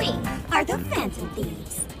 We are the Phantom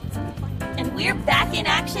Thieves. And we're back in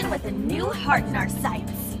action with a new heart in our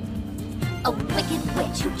sights. A wicked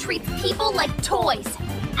witch who treats people like toys.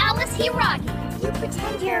 Alice Hiragi. You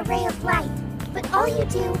pretend you're a ray of light, but all you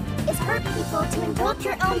do is hurt people to indulge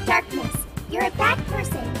your own darkness. You're a bad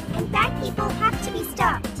person, and bad people have to be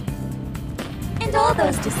stopped. And all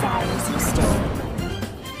those desires you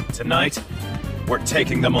stole. Tonight, we're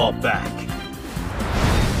taking them all back.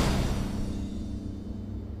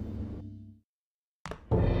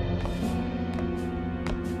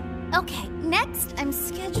 Okay, next I'm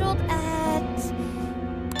scheduled at...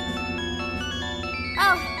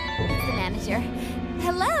 Oh, it's the manager.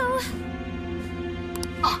 Hello?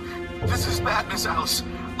 This is bad, Miss Alice.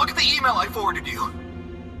 Look at the email I forwarded you.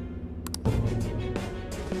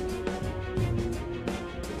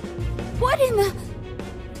 What in the...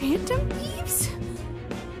 Phantom Thieves?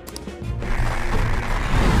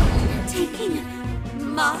 Taking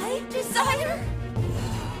my desire?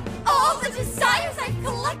 All the desires I've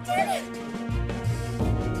collected?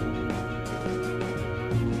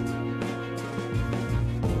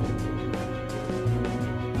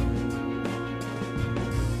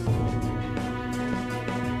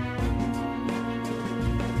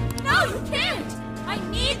 No, you can't! I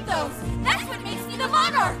need those! That's what makes me the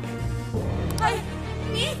monarch! I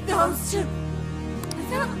need those to...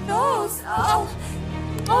 Without those,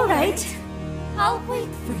 all right. I'll wait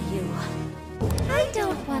for you. I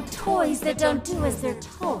don't want toys that don't do as they're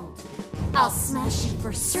told. I'll smash you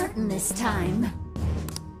for certain this time.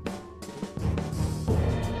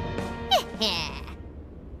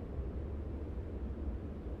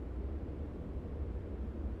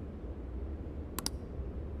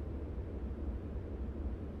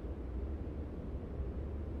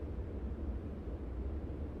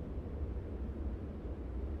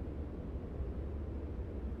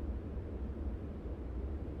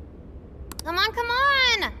 Come on, come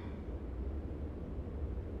on!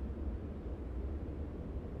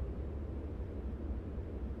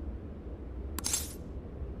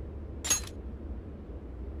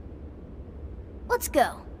 Let's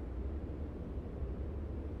go.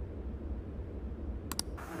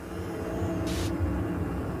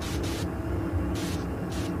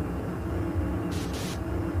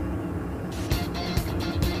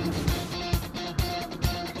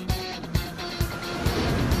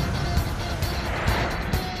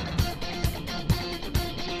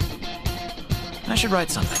 I should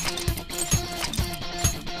write something.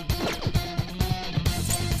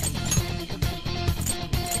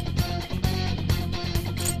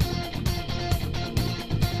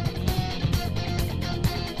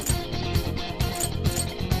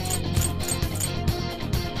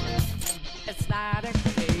 It's not a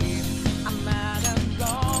cave. I'm not a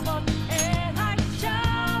robot, and I'm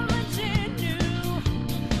challenging you.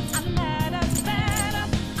 I'm not a phantom.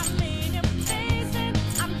 I'm in your face, and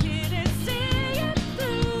I'm here to see it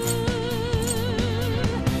through.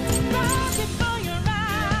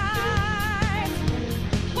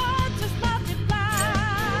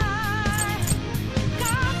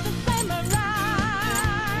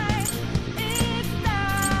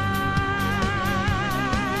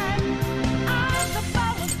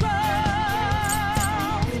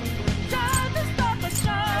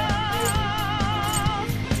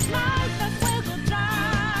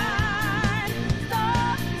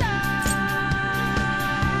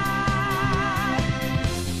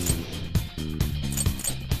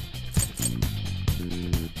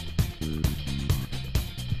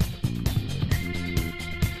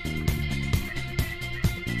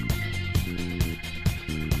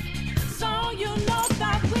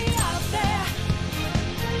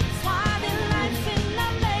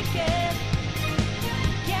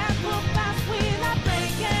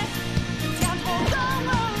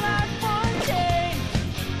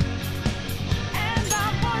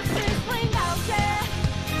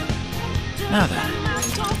 Now then.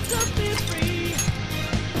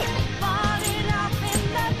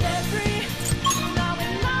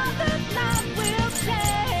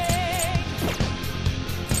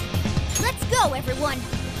 Let's go, everyone!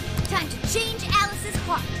 Time to change Alice's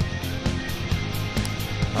heart.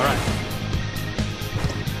 All right.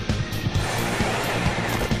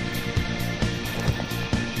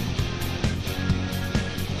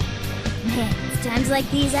 Man, it's times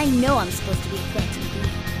like these I know I'm supposed to be a Phantom Thief.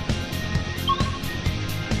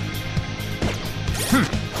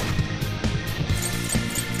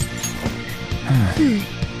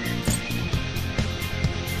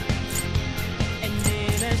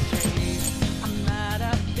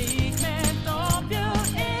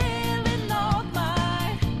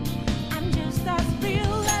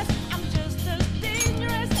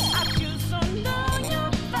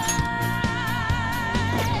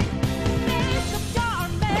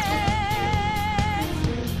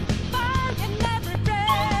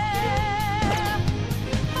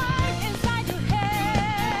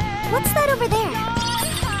 What's that over there?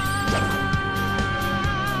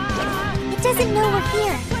 It doesn't know we're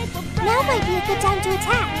here. Now might be a good time to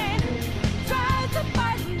attack.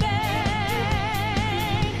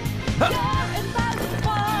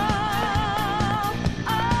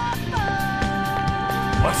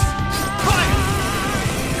 What?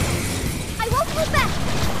 I won't hold back!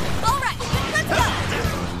 Alright, let's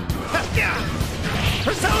go!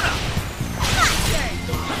 Persona! My turn!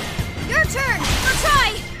 Your turn! Or try!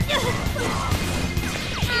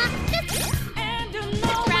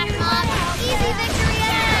 Easy victory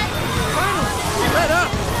ahead! Finally! Let up!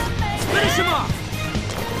 Let's finish him off!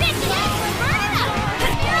 Burn it up!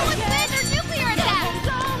 Hero with laser nuclear attack!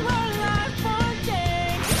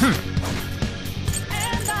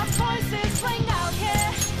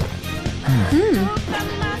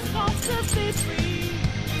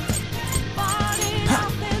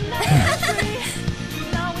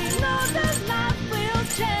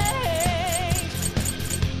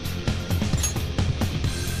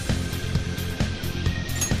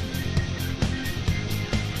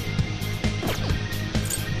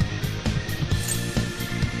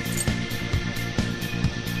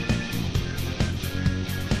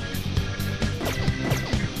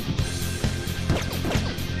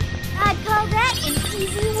 I'd call that an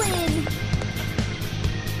easy win.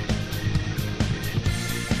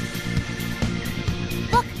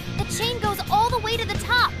 Look, the chain goes all the way to the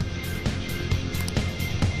top.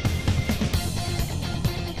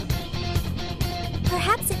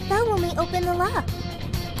 Perhaps it fell when we opened the lock.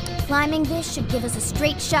 Climbing this should give us a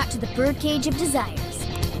straight shot to the birdcage of desires.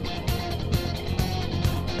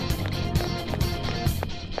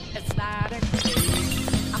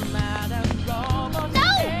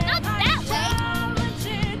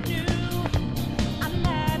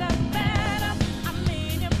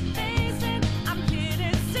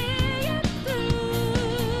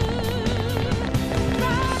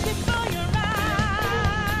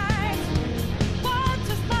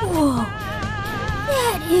 Whoa!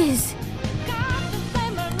 That is...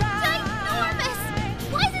 ginormous!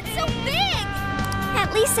 Why is it so big?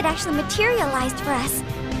 At least it actually materialized for us.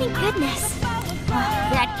 Thank goodness.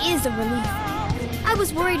 That is a relief. I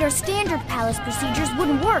was worried our standard palace procedures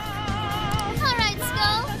wouldn't work. Alright,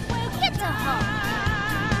 Skull. Get to home.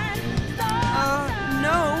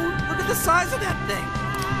 No. Look at the size of that thing.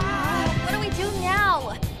 What do we do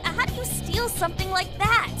now? How do you steal something like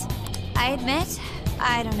that? I admit,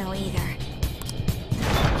 I don't know either.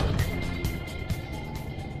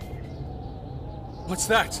 What's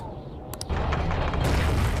that?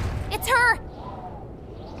 It's her!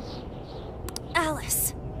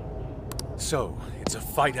 Alice. So, it's a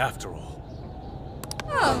fight after all.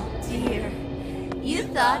 Oh dear. You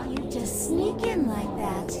thought you'd just sneak in like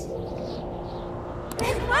that.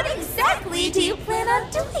 And what exactly do you plan on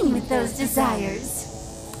doing with those desires?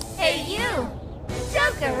 Hey you!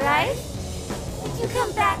 Joker, right? Did you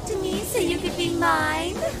come back to me so you could be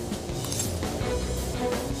mine?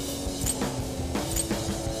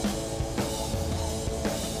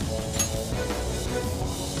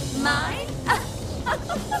 Mine?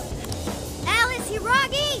 Alice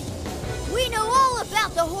Hiragi! We know all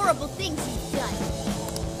about the horrible things you've done.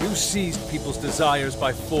 You seized people's desires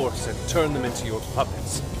by force and turned them into your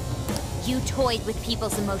puppets. You toyed with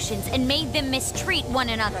people's emotions and made them mistreat one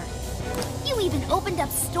another. You even opened up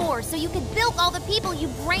stores so you could bilk all the people you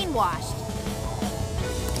brainwashed.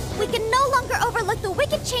 We can no longer overlook the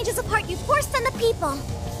wicked changes of heart you forced on the people.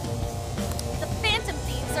 The Phantom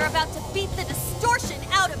Thieves are about to beat the distortion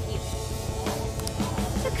out of you.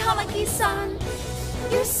 Takamaki-san,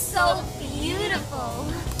 you're so beautiful.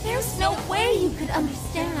 There's no way you could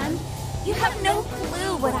understand. You have no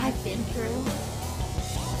clue what I've been through.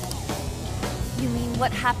 You mean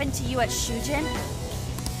what happened to you at Shujin?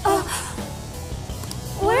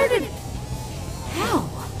 Where did... How?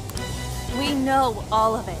 We know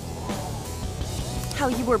all of it. How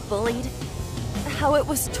you were bullied. How it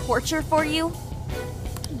was torture for you.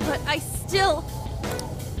 But I still...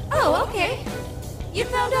 Oh, okay. You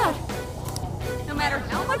found out. No matter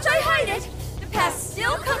how much I hide it, the past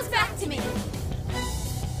still comes back to me.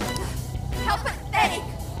 How pathetic!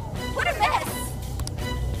 What a mess!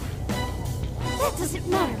 That doesn't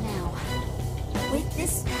matter now. With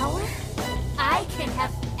this power, I can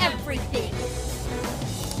have everything.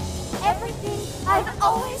 Everything I've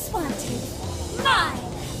always wanted. Mine!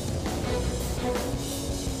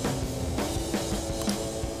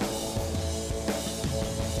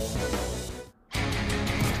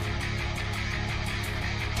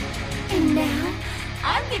 And now,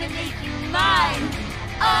 I'm gonna make you mine!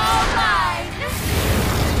 All mine!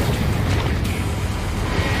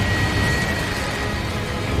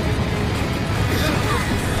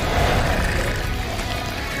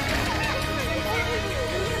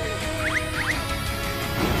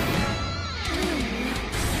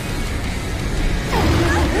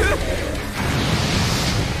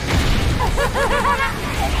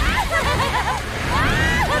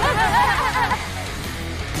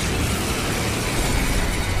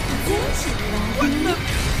 What the?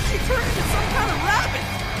 She turned into some kind of rabbit!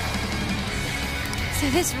 So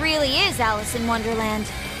this really is Alice in Wonderland.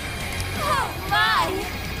 Oh my!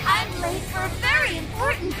 I'm late for a very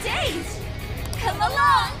important date! Come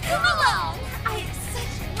along, come along! I have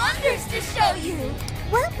such wonders to show you!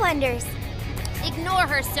 What wonders? Ignore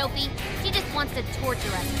her, Sophie. She just wants to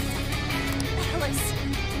torture us. Alice,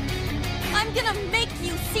 I'm gonna make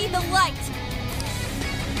you see the light!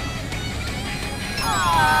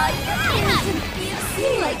 Aww, you haven't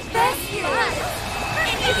been like that yet!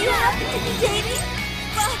 Any of you happen to be dating?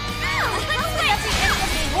 Well, let's wait at the end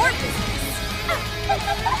of your business!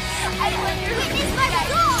 I wonder who is my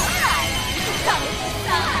goal! Come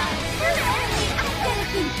inside! I've got a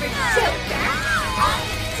thing for Joker!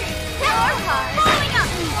 Your heart! Blowing up!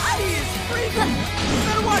 He is freaking!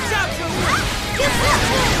 Better watch out, Joker!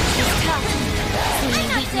 Any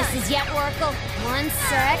weaknesses yet, Oracle? One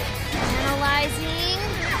sec. Analyzing.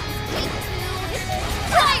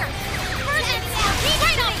 Fire! Burn it!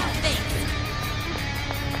 Right off her face!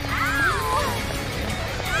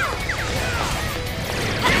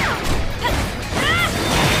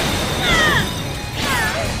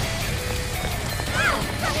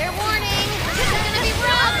 Fair warning. This is gonna be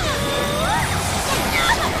rough.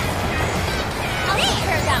 I'll take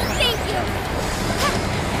care of that one. Thank you.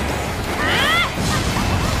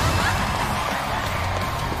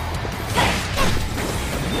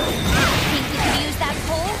 Think we could use that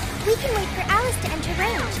pole? We can wait for Alice to enter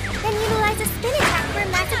range, then utilize a spin attack for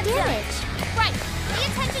massive damage. Right. Pay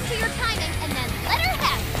attention to your timing and then let her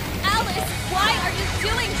have it. Alice, why are you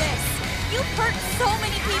doing this? You've hurt so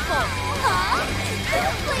many people. Huh?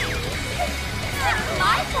 Please. It's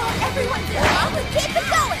my fault everyone's in love with keep it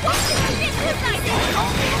going.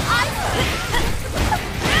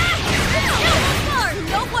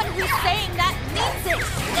 No one who's saying that means it.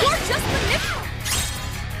 You're just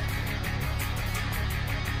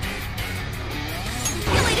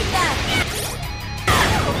manipulating that.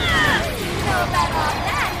 You know about all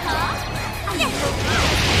that, huh?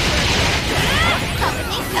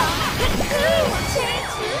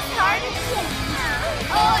 Change who's hard as shit.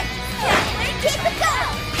 Oh, I just can't wait. Keep it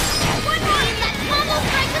going. One more! That combo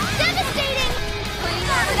strike was devastating! Please,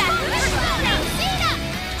 that Cena!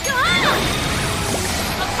 Johanna!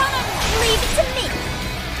 Come on, leave it to me.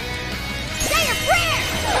 Say your prayer!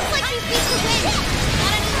 Looks like you beat the win.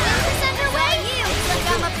 Got any business underway? Looks like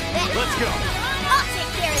I'm up to that. Let's go. I'll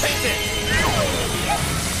take care of this.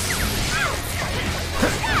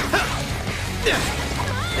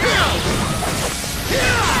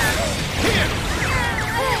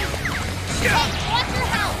 Watch your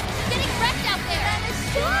health! Getting wrecked out there!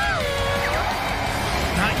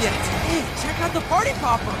 Not yet. Hey, check out the party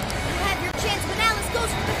popper. You have your chance when Alice goes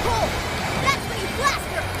for the pole. That's when you blast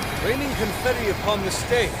her. Raining confetti upon the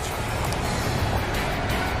stage.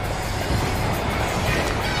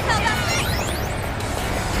 How about this?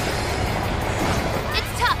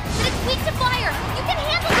 It's tough, but it's weak to fire! You can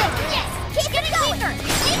handle it! Yes! Keep it going!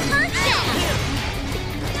 Take her down!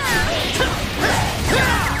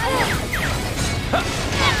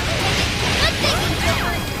 Good thinking,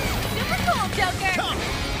 Joker! Super cool, Joker!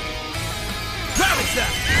 Gravity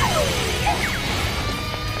set!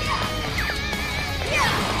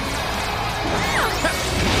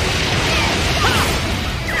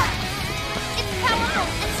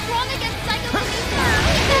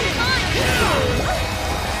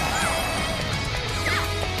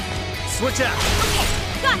 Watch out! Okay,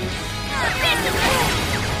 got it!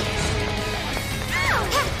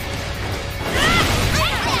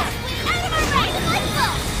 Out of my way! Let's go!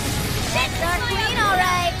 That's our queen,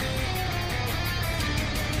 alright!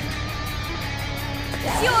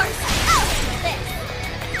 It's yours! Oh, this!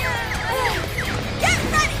 Get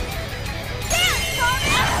ready! Dance,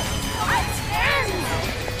 Corbin!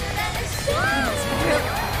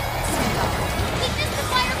 Weakness to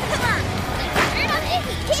fire confirmed! Turn on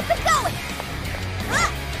Iggy! Keep it going!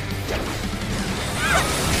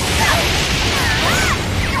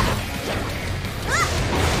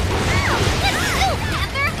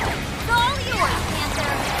 Panther! It's all yours,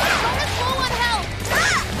 Panther! Bonus low on health!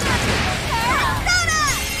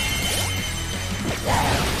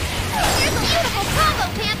 Here's a beautiful combo,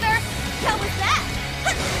 Panther! How was that?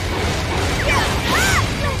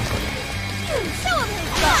 Show him his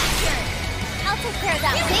bastard! I'll take care of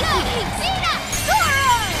that. Thank you!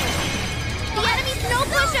 The enemy's no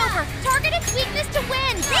pushover! Target its weakness to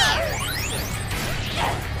win! There!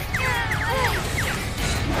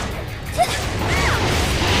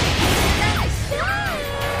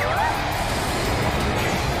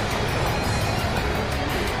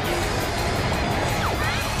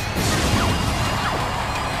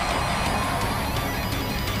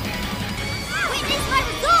 Witness my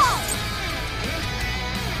resolve!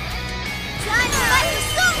 Time for my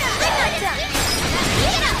persona! I'm not done!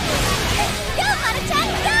 Get up! Don't let attack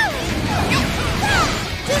go!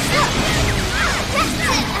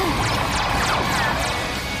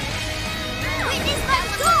 Witness my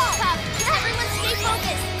resolve! Everyone stay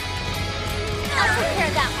focused! I'll take care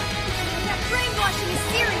of that one. That brainwashing is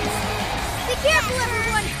serious! Be careful,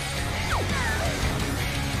 everyone!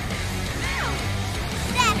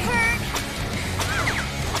 That hurt!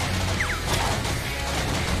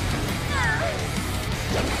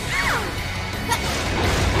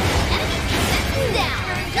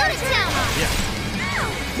 Go to town! Yeah.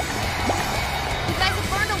 You guys have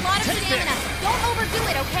burned a lot of stamina. Don't overdo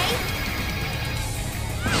it, okay?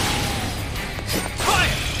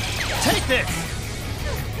 Fire! Take this!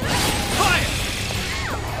 Fire!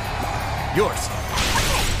 Yours.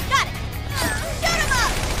 Okay, got it. Shoot him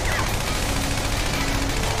up!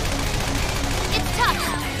 It's tough.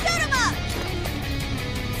 Shoot him up!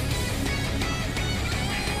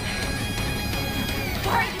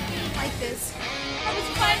 Sorry to be like this. I was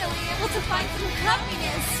finally able to find some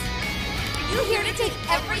happiness. Are you here to take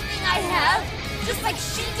everything I have? Just like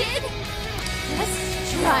she did?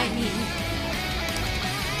 Just try me.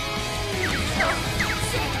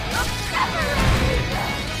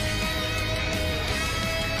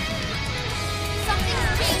 Something's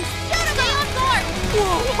changed. Stay on guard!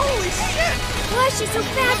 Whoa, holy shit! Why is she so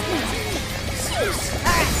fast now? Sheesh!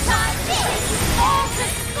 Time this! All to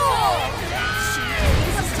school!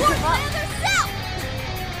 She's a poor man herself!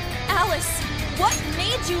 Alice, what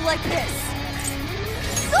made you like this?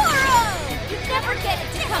 Zoro! You never get it,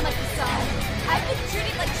 Takuma-san. I've been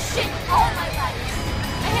treated like shit all my life.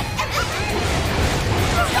 I had everything.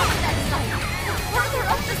 You know what that's like. The further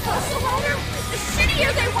up the social ladder, the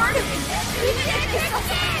shittier they were to me. Even if they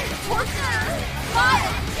suffered torture,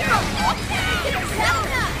 violence,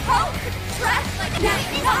 persona, hope, trash like that,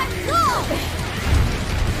 not good.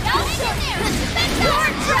 Now in there, your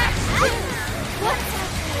trash. What's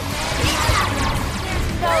happening? There's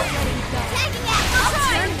no letting go. Taking it, I'll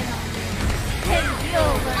turn it on. Hey,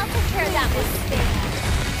 I'll take care of that mistake.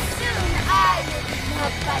 Soon I will be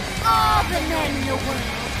loved by all the men in the world.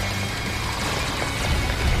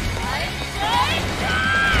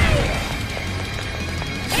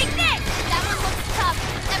 Take this! That one looks tough.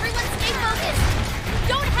 Everyone stay focused. You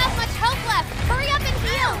don't have much health left. Hurry up and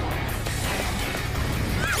heal.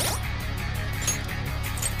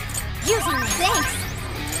 Using me. Thanks.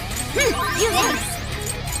 Thanks.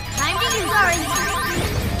 Time to use our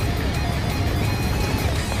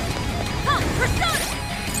Persona!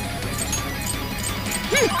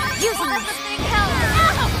 Using the big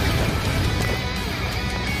help!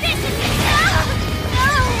 This is it! No!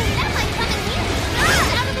 That might come in here!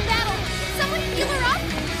 Out of the battle! Someone heal her up!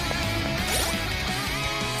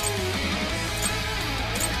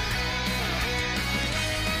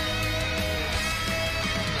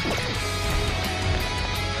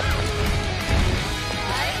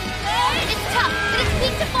 It's tough, but it's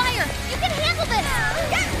weak to fire! You can handle this!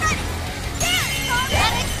 Get ready!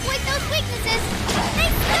 Gotta exploit those weaknesses! Stay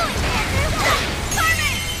still!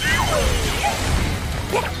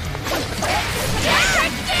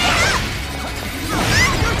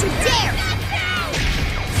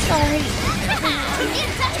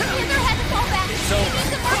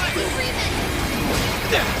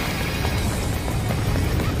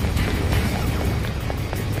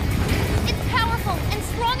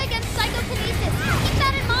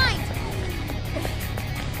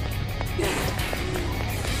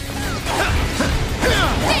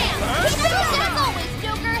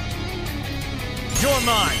 You're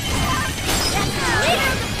mine. Leader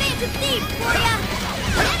of the Phantom Thieves, Gloria!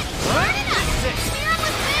 Enemies burning up! Spear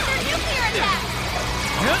with laser nuclear attack!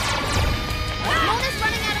 Mona's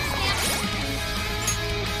running out of stamina.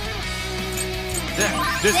 There,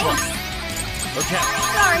 this one. Okay.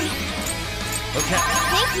 Sorry. Okay.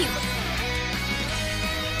 Thank you.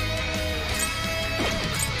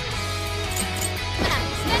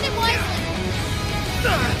 Spend it wisely.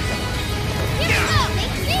 Here we go,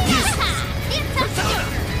 make me! It's up to you.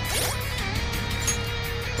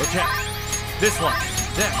 Okay. This one.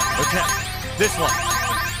 There. Okay. This one.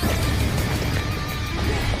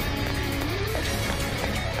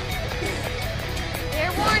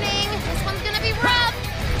 Fair warning, this one's gonna be rough.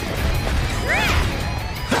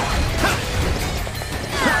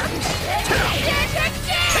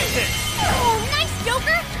 Oh, nice,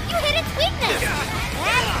 Joker! You hit its weakness!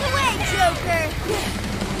 That's the way, Joker!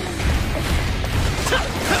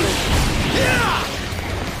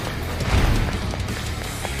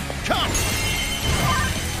 Come!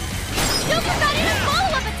 Joker got in a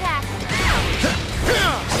follow-up attack!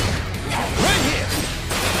 Right here!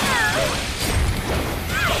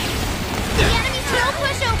 The enemy's no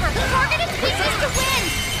pushover! Target its weakness to win!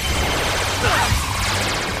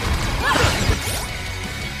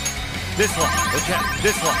 This one. Okay.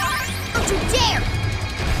 This one. Don't you dare!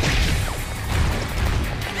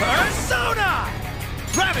 Persona!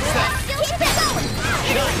 Ravage that! Keep it going!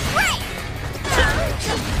 You're doing great!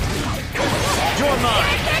 You're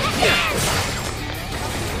mine!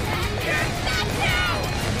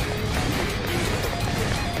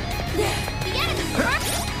 The enemy's hurt!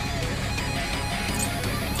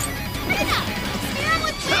 Put it up! Spear him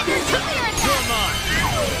with laser nuclear attack! You're mine!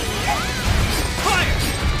 Fire!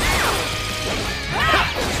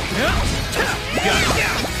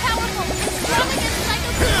 It's powerful! It's strong against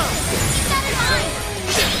Psycho King! Keep that in mind!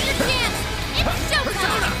 Here's your chance! It's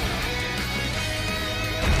showtime!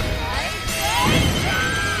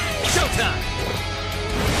 Showtime!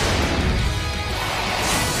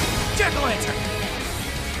 Jack-o'-lantern!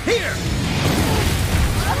 Here!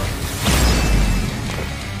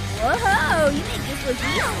 Whoa! You make this look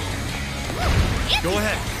easy! Go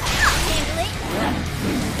ahead. Handle it!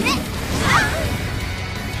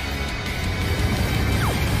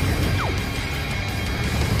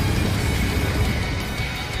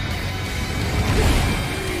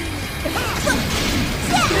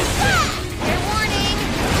 Fair warning!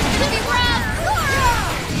 Could be rough!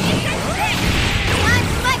 Time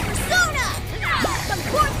for my persona! Come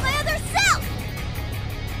forth my other self!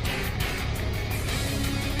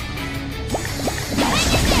 Hang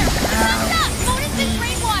in there! Thumbs up! Mona's been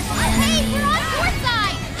brainwashed! Hey, we're on your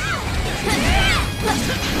side!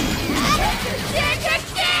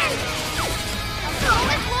 I'm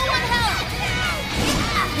always low on health!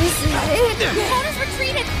 This is it! Mona's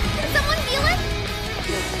retreated! Can someone heal him?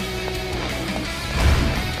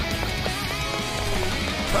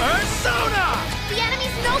 Persona! The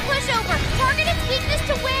enemy's no pushover! Target its weakness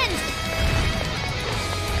to win!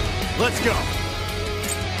 Let's go.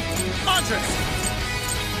 Andres!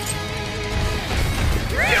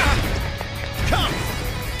 Come!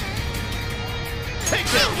 Take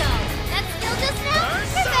that! Bingo! That skill just now?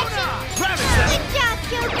 Persona! Perfection! Ravage that! Good job,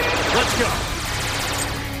 Joker! Let's go!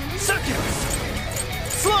 Succubus!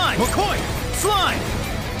 Slime! McCoy! Slime!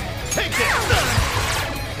 Take this!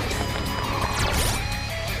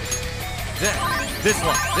 There! This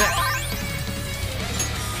one! There!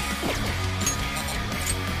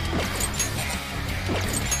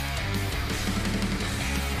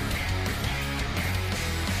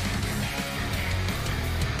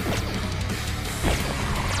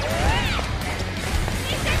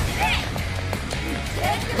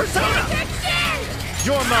 Persona!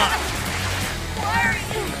 You're mine!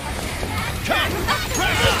 Come!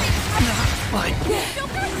 Like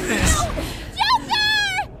this!